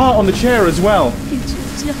might be the heart on the chair as well.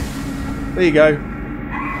 There you go.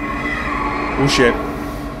 Oh shit.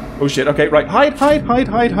 Oh shit. Okay, right. Hide.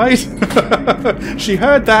 She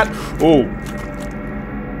heard that. Oh.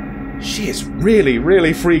 She is really,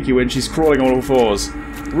 really freaky when she's crawling on all fours.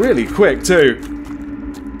 Really quick, too.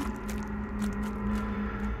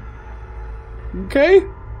 Okay.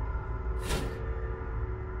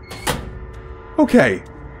 Okay.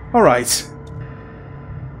 Alright.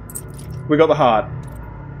 We got the heart.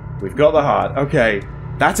 We've got the heart. Okay.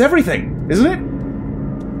 That's everything, isn't it?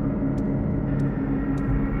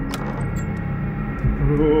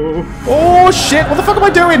 Oh shit! What the fuck am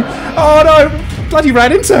I doing? Oh no! Bloody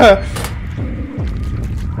ran into her!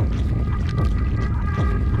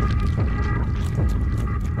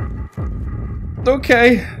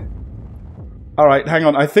 Okay. Alright, hang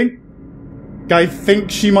on. I think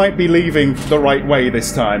she might be leaving the right way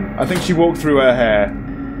this time. I think she walked through her hair.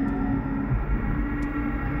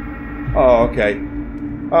 Oh, okay.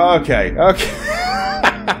 Okay.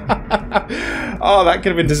 Oh, that could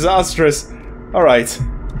have been disastrous. Alright.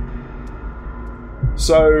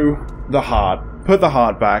 So, the heart. Put the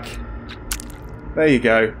heart back. There you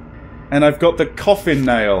go. And I've got the coffin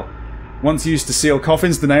nail. Once used to seal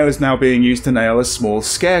coffins, the nail is now being used to nail a small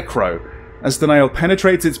scarecrow. As the nail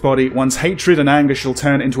penetrates its body, one's hatred and anger shall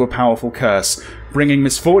turn into a powerful curse, bringing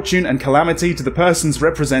misfortune and calamity to the persons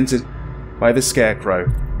represented by the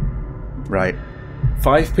scarecrow. Right.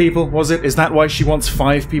 5 people, was it? Is that why she wants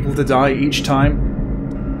 5 people to die each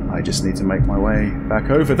time? I just need to make my way back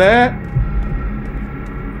over there.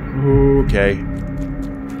 Okay.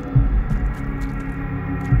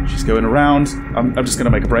 She's going around. I'm just going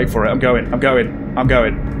to make a break for it. I'm going.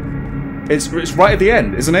 It's right at the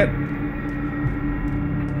end, isn't it?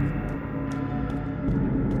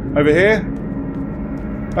 Over here.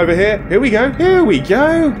 Over here. Here we go. Here we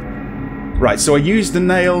go. Right, so I used the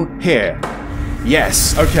nail here.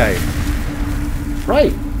 Yes, okay.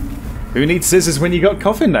 Right. Who needs scissors when you got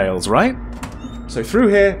coffin nails, right? So through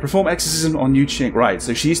here, perform exorcism on Yu Qing. Right,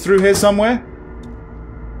 so she's through here somewhere?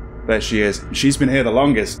 There she is. She's been here the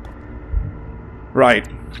longest. Right.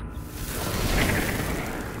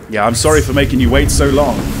 Yeah, I'm sorry for making you wait so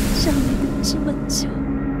long.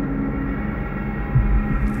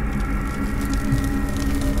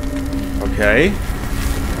 Okay.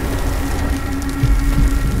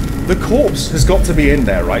 The corpse has got to be in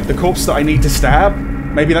there, right? The corpse that I need to stab?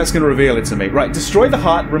 Maybe that's going to reveal it to me. Right, destroy the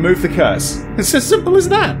heart, remove the curse. It's as simple as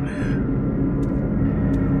that.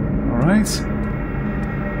 Alright.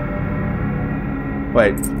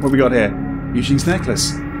 Wait, what have we got here? Yu Qing's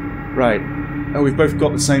necklace. Right. Oh, we've both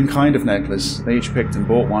got the same kind of necklace. They each picked and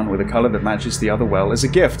bought one with a colour that matches the other well as a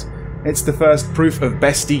gift. It's the first proof of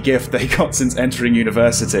bestie gift they got since entering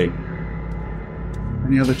university.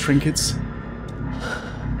 Any other trinkets?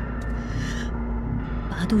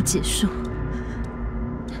 Okay.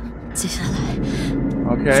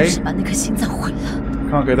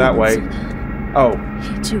 Can't go that way. Oh.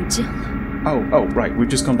 Oh, right. We've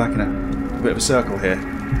just gone back in a bit of a circle here.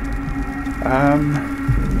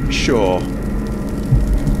 Sure.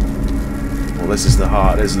 Well, this is the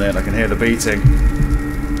heart, isn't it? I can hear the beating.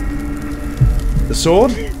 The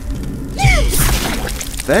sword?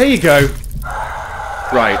 There you go.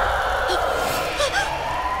 Right.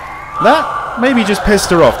 That maybe just pissed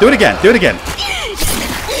her off. Do it again. Do it again.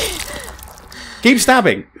 Keep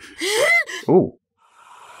stabbing. Ooh.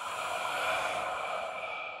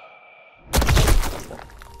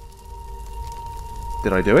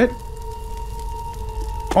 Did I do it?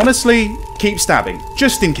 Honestly, keep stabbing.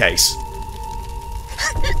 Just in case.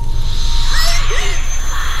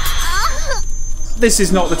 This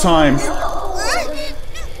is not the time.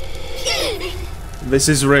 This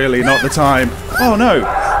is really not the time. Oh no!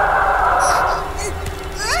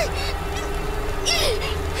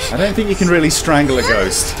 I don't think you can really strangle a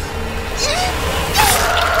ghost.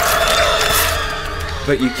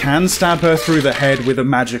 But you can stab her through the head with a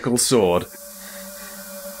magical sword.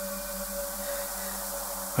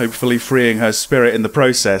 Hopefully freeing her spirit in the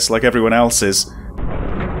process, like everyone else's.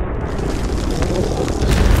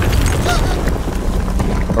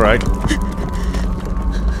 Alright.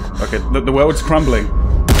 Okay, the world's crumbling.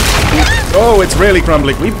 Oh, it's really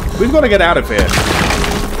crumbling. We've got to get out of here.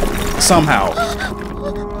 somehow.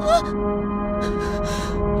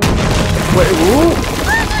 Wait, ooh.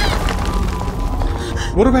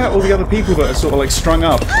 What about all the other people that are sort of like strung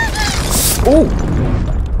up? Oh!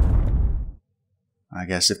 I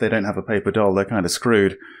guess if they don't have a paper doll, they're kind of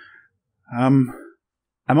screwed. Am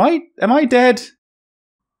I dead?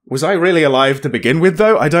 Was I really alive to begin with,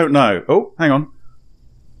 though? I don't know. Oh, hang on.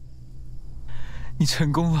 你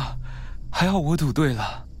成功了，还好我赌对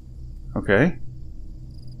了。 Okay.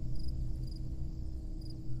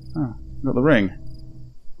 Oh, got the ring.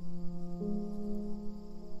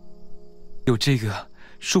 有这个，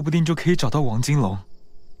说不定就可以找到王金龙。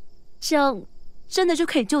这样真的就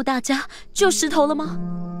可以救大家、救石头了吗？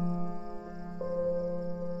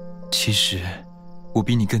其实，我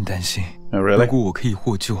比你更担心。 Oh, really? 如果我可以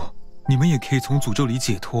获救，你们也可以从诅咒里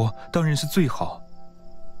解脱，当然是最好。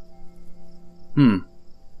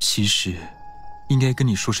其实，应该跟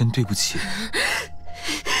你说声对不起。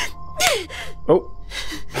Oh.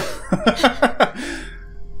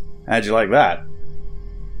 How'd you like that?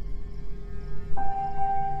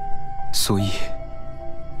 所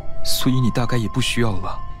以你大概也不需要了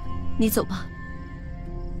吧？你走吧。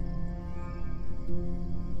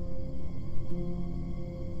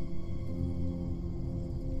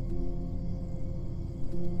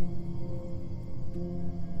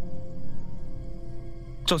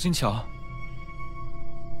赵新桥，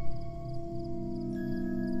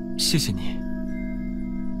谢谢你。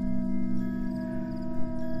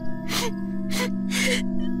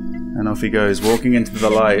 And off he goes, walking into the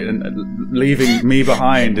light and leaving me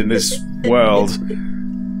behind in this world.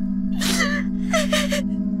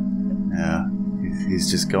 Yeah, he's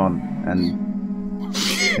just gone, and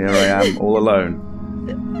here I am, all alone.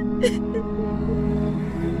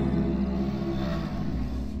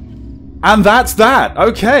 And that's that!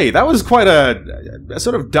 Okay, that was quite a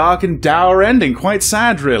sort of dark and dour ending, quite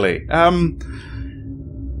sad, really.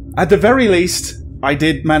 At the very least, I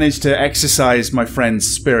did manage to exorcise my friend's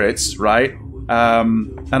spirits, right?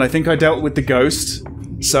 And I think I dealt with the ghost,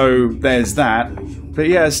 so there's that. But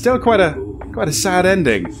yeah, still quite a sad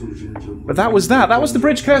ending. But that was that. That was the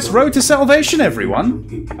Bridge Curse Road to Salvation, everyone.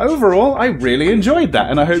 Overall, I really enjoyed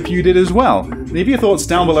that, and I hope you did as well. Leave your thoughts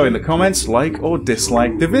down below in the comments, like or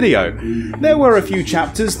dislike the video. There were a few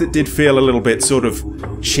chapters that did feel a little bit sort of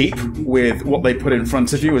cheap with what they put in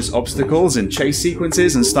front of you as obstacles and chase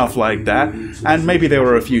sequences and stuff like that. And maybe there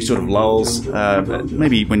were a few sort of lulls,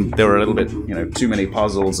 maybe when there were a little bit, you know, too many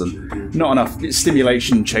puzzles and not enough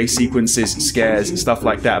stimulation, chase sequences, scares, stuff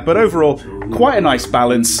like that. But overall, quite a nice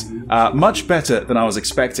balance. Much better than I was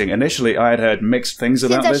expecting. Initially, I had heard mixed things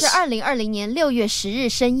about this. 现在是2020年6月10日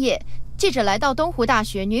深夜，记者来到东湖大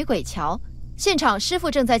学女鬼桥，现场师傅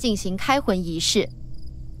正在进行开魂仪式。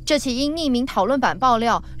这起因匿名讨论版爆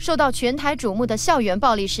料受到全台瞩目的校园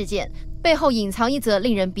暴力事件，背后隐藏一则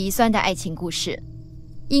令人鼻酸的爱情故事。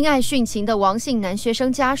因爱殉情的王姓男学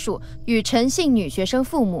生家属与陈姓女学生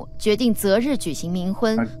父母决定择日举行冥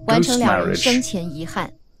婚，完成两人生前遗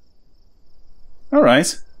憾。All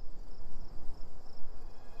right.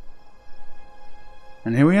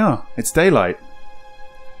 And here we are. It's daylight.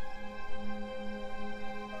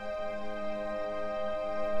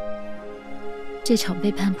 这场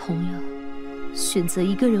背叛朋友、选择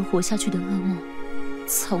一个人活下去的噩梦，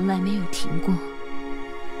从来没有停过。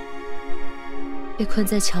被困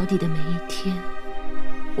在桥底的每一天，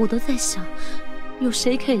我都在想，有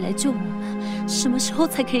谁可以来救我们？什么时候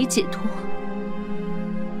才可以解脱？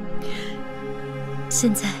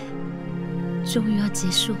现在，终于要结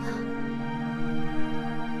束了。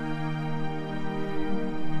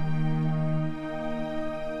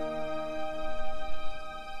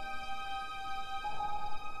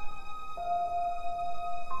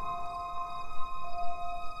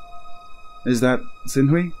 Is that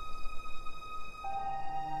Xinhui?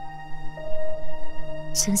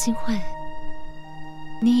 陈新慧，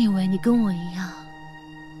你以为你跟我一样，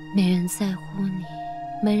没人在乎你，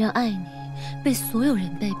没人爱你，被所有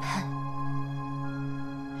人背叛。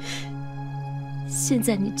现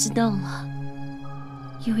在你知道了，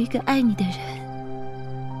有一个爱你的人，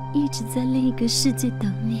一直在另一个世界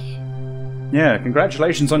等你。Yeah,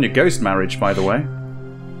 congratulations on your ghost marriage, by the way.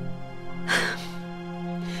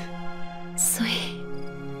 所以，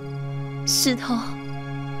石头，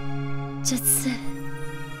这次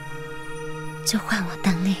就换我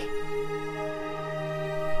当你。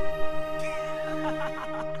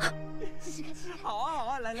好啊好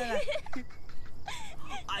啊，来来来。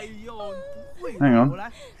哎呦，不会。 Hang on. 我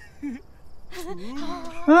来。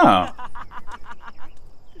Ah.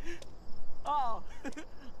 哦，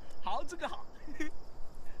好，这个好。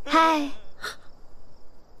嗨，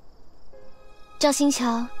赵新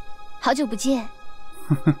桥，好久不见。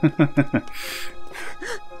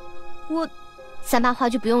我三八话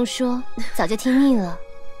就不用说，早就听腻了。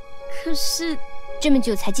可是这么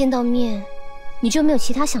久才见到面，你就没有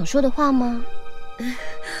其他想说的话吗？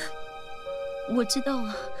我知道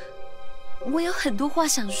啊，我有很多话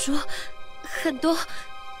想说，很多。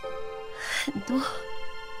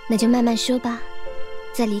那就慢慢说吧，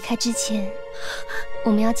在离开之前，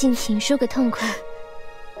我们要尽情说个痛快。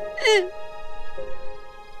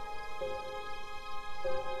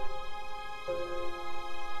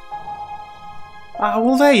Ah,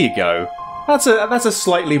 well, there you go. That's a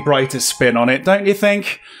slightly brighter spin on it, don't you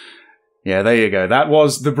think? Yeah, there you go. That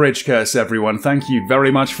was The Bridge Curse, everyone. Thank you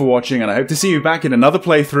very much for watching, and I hope to see you back in another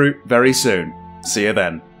playthrough very soon. See you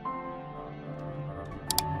then.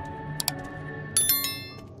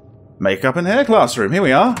 Makeup and hair classroom. Here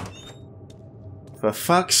we are. For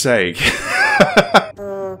fuck's sake.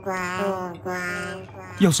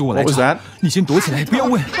 要是我来 What was 查 that? 你先躲起来，不要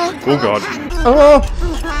问。 Oh god.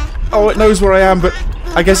 Oh, it knows where I am, but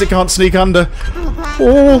I guess it can't sneak under.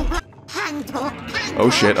 Oh. Oh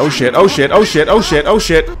shit, oh shit, oh shit, oh shit, oh shit, oh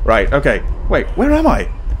shit. Right, okay. Wait, where am I?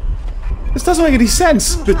 This doesn't make any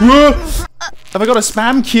sense. Have I got a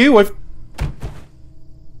spam queue?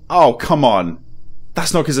 Oh, come on.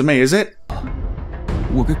 That's not because of me, is it?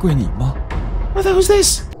 我该怪你吗？ What the hell is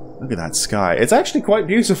this? Look at that sky. It's actually quite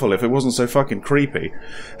beautiful if it wasn't so fucking creepy.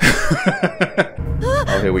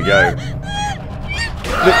 Oh, here we go.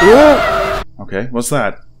 Okay, what's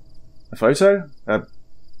that? A photo?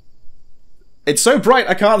 It's so bright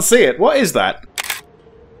I can't see it. What is that?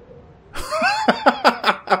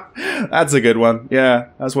 That's a good one. Yeah,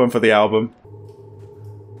 that's one for the album.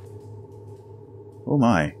 Oh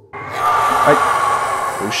my.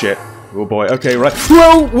 Oh shit. Oh boy. Okay, right.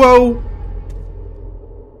 Whoa! Whoa!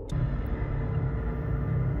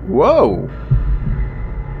 Whoa!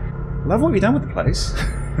 Love what we've done with the place.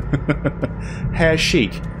 Hair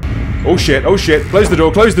chic. Oh shit, oh shit. Close the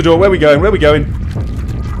door, close the door. Where are we going? Where are we going?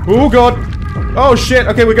 Oh god! Oh shit!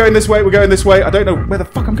 Okay, we're going this way, we're going this way. I don't know where the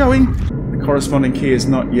fuck I'm going. The corresponding key is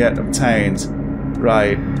not yet obtained.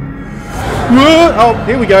 Right. Whoa! Oh,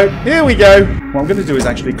 here we go, here we go. What I'm going to do is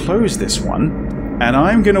actually close this one. And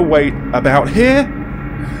I'm going to wait about here.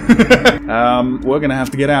 We're going to have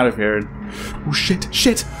to get out of here. Oh shit,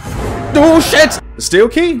 shit! Oh shit! The steel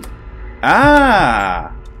key?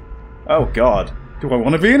 Ah! Oh god. Do I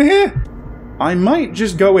want to be in here? I might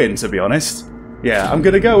just go in, to be honest. Yeah, I'm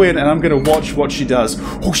gonna go in and I'm gonna watch what she does.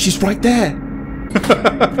 Oh, she's right there!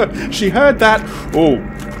 She heard that! Oh.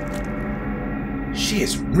 She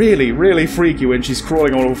is really, really freaky when she's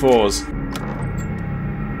crawling on all fours.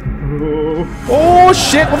 Oh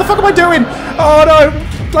shit! What the fuck am I doing? Oh no!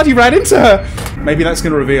 Bloody ran into her! Maybe that's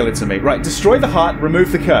gonna reveal it to me. Right, destroy the heart,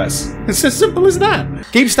 remove the curse. It's as simple as that.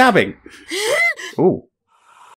 Keep stabbing. Oh.